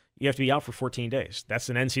it, you have to be out for 14 days. That's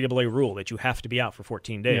an NCAA rule that you have to be out for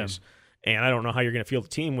 14 days. Yeah. And I don't know how you're going to feel the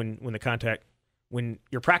team when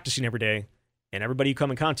you're practicing every day and everybody you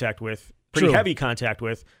come in contact with, pretty heavy contact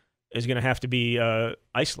with, is going to have to be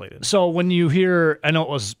isolated. So when you hear, I know it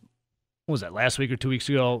was, what was that, last week or 2 weeks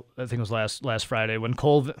ago? I think it was last Friday when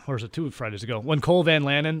Cole, or was it 2 Fridays ago? When Cole Van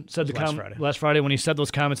Lanen said last Friday when he said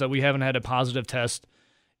those comments that we haven't had a positive test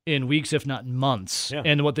in weeks, if not months,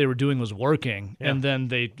 and what they were doing was working, and then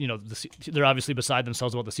they, they're obviously beside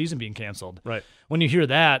themselves about the season being canceled. Right. When you hear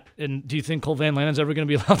that, and do you think Cole Van Lanen's ever going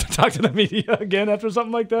to be allowed to talk to the media again after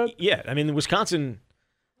something like that? Yeah, I mean, Wisconsin,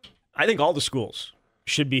 I think all the schools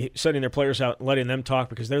should be sending their players out and letting them talk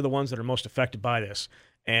because they're the ones that are most affected by this,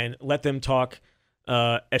 and let them talk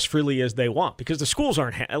as freely as they want because the schools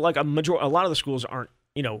aren't a lot of the schools aren't,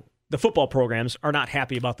 the football programs are not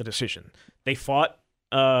happy about the decision. They fought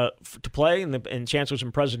to play, and chancellors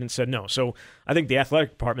and presidents said no. So I think the athletic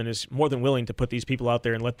department is more than willing to put these people out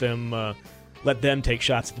there and let them let them take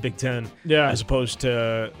shots at the Big Ten as opposed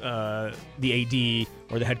to the AD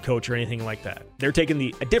or the head coach or anything like that. They're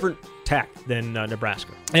taking a different tack than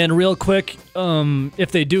Nebraska. And real quick,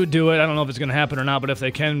 if they do it, I don't know if it's going to happen or not, but if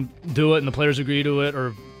they can do it and the players agree to it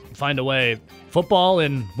or find a way, football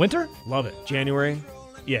in winter? Love it. January?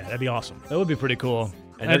 Yeah, that'd be awesome. That would be pretty cool.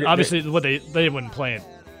 And obviously, they wouldn't play it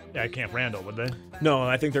at Camp Randall, would they? No,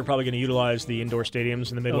 I think they're probably going to utilize the indoor stadiums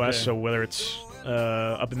in the Midwest. Okay. So whether it's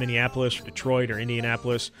up in Minneapolis or Detroit or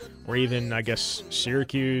Indianapolis or even, I guess,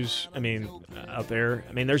 Syracuse, out there.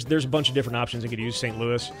 There's a bunch of different options they could use. St.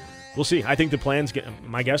 Louis. We'll see. I think the plans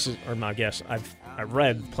I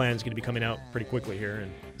read the plan's going to be coming out pretty quickly here.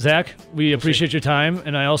 And Zach, we appreciate your time,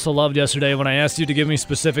 and I also loved yesterday when I asked you to give me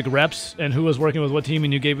specific reps and who was working with what team,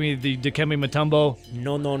 and you gave me the Dikembe Mutombo.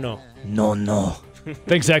 No.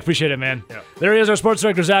 Thanks, Zach. Appreciate it, man. Yeah. There he is, our sports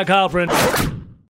director, Zach Heilprin.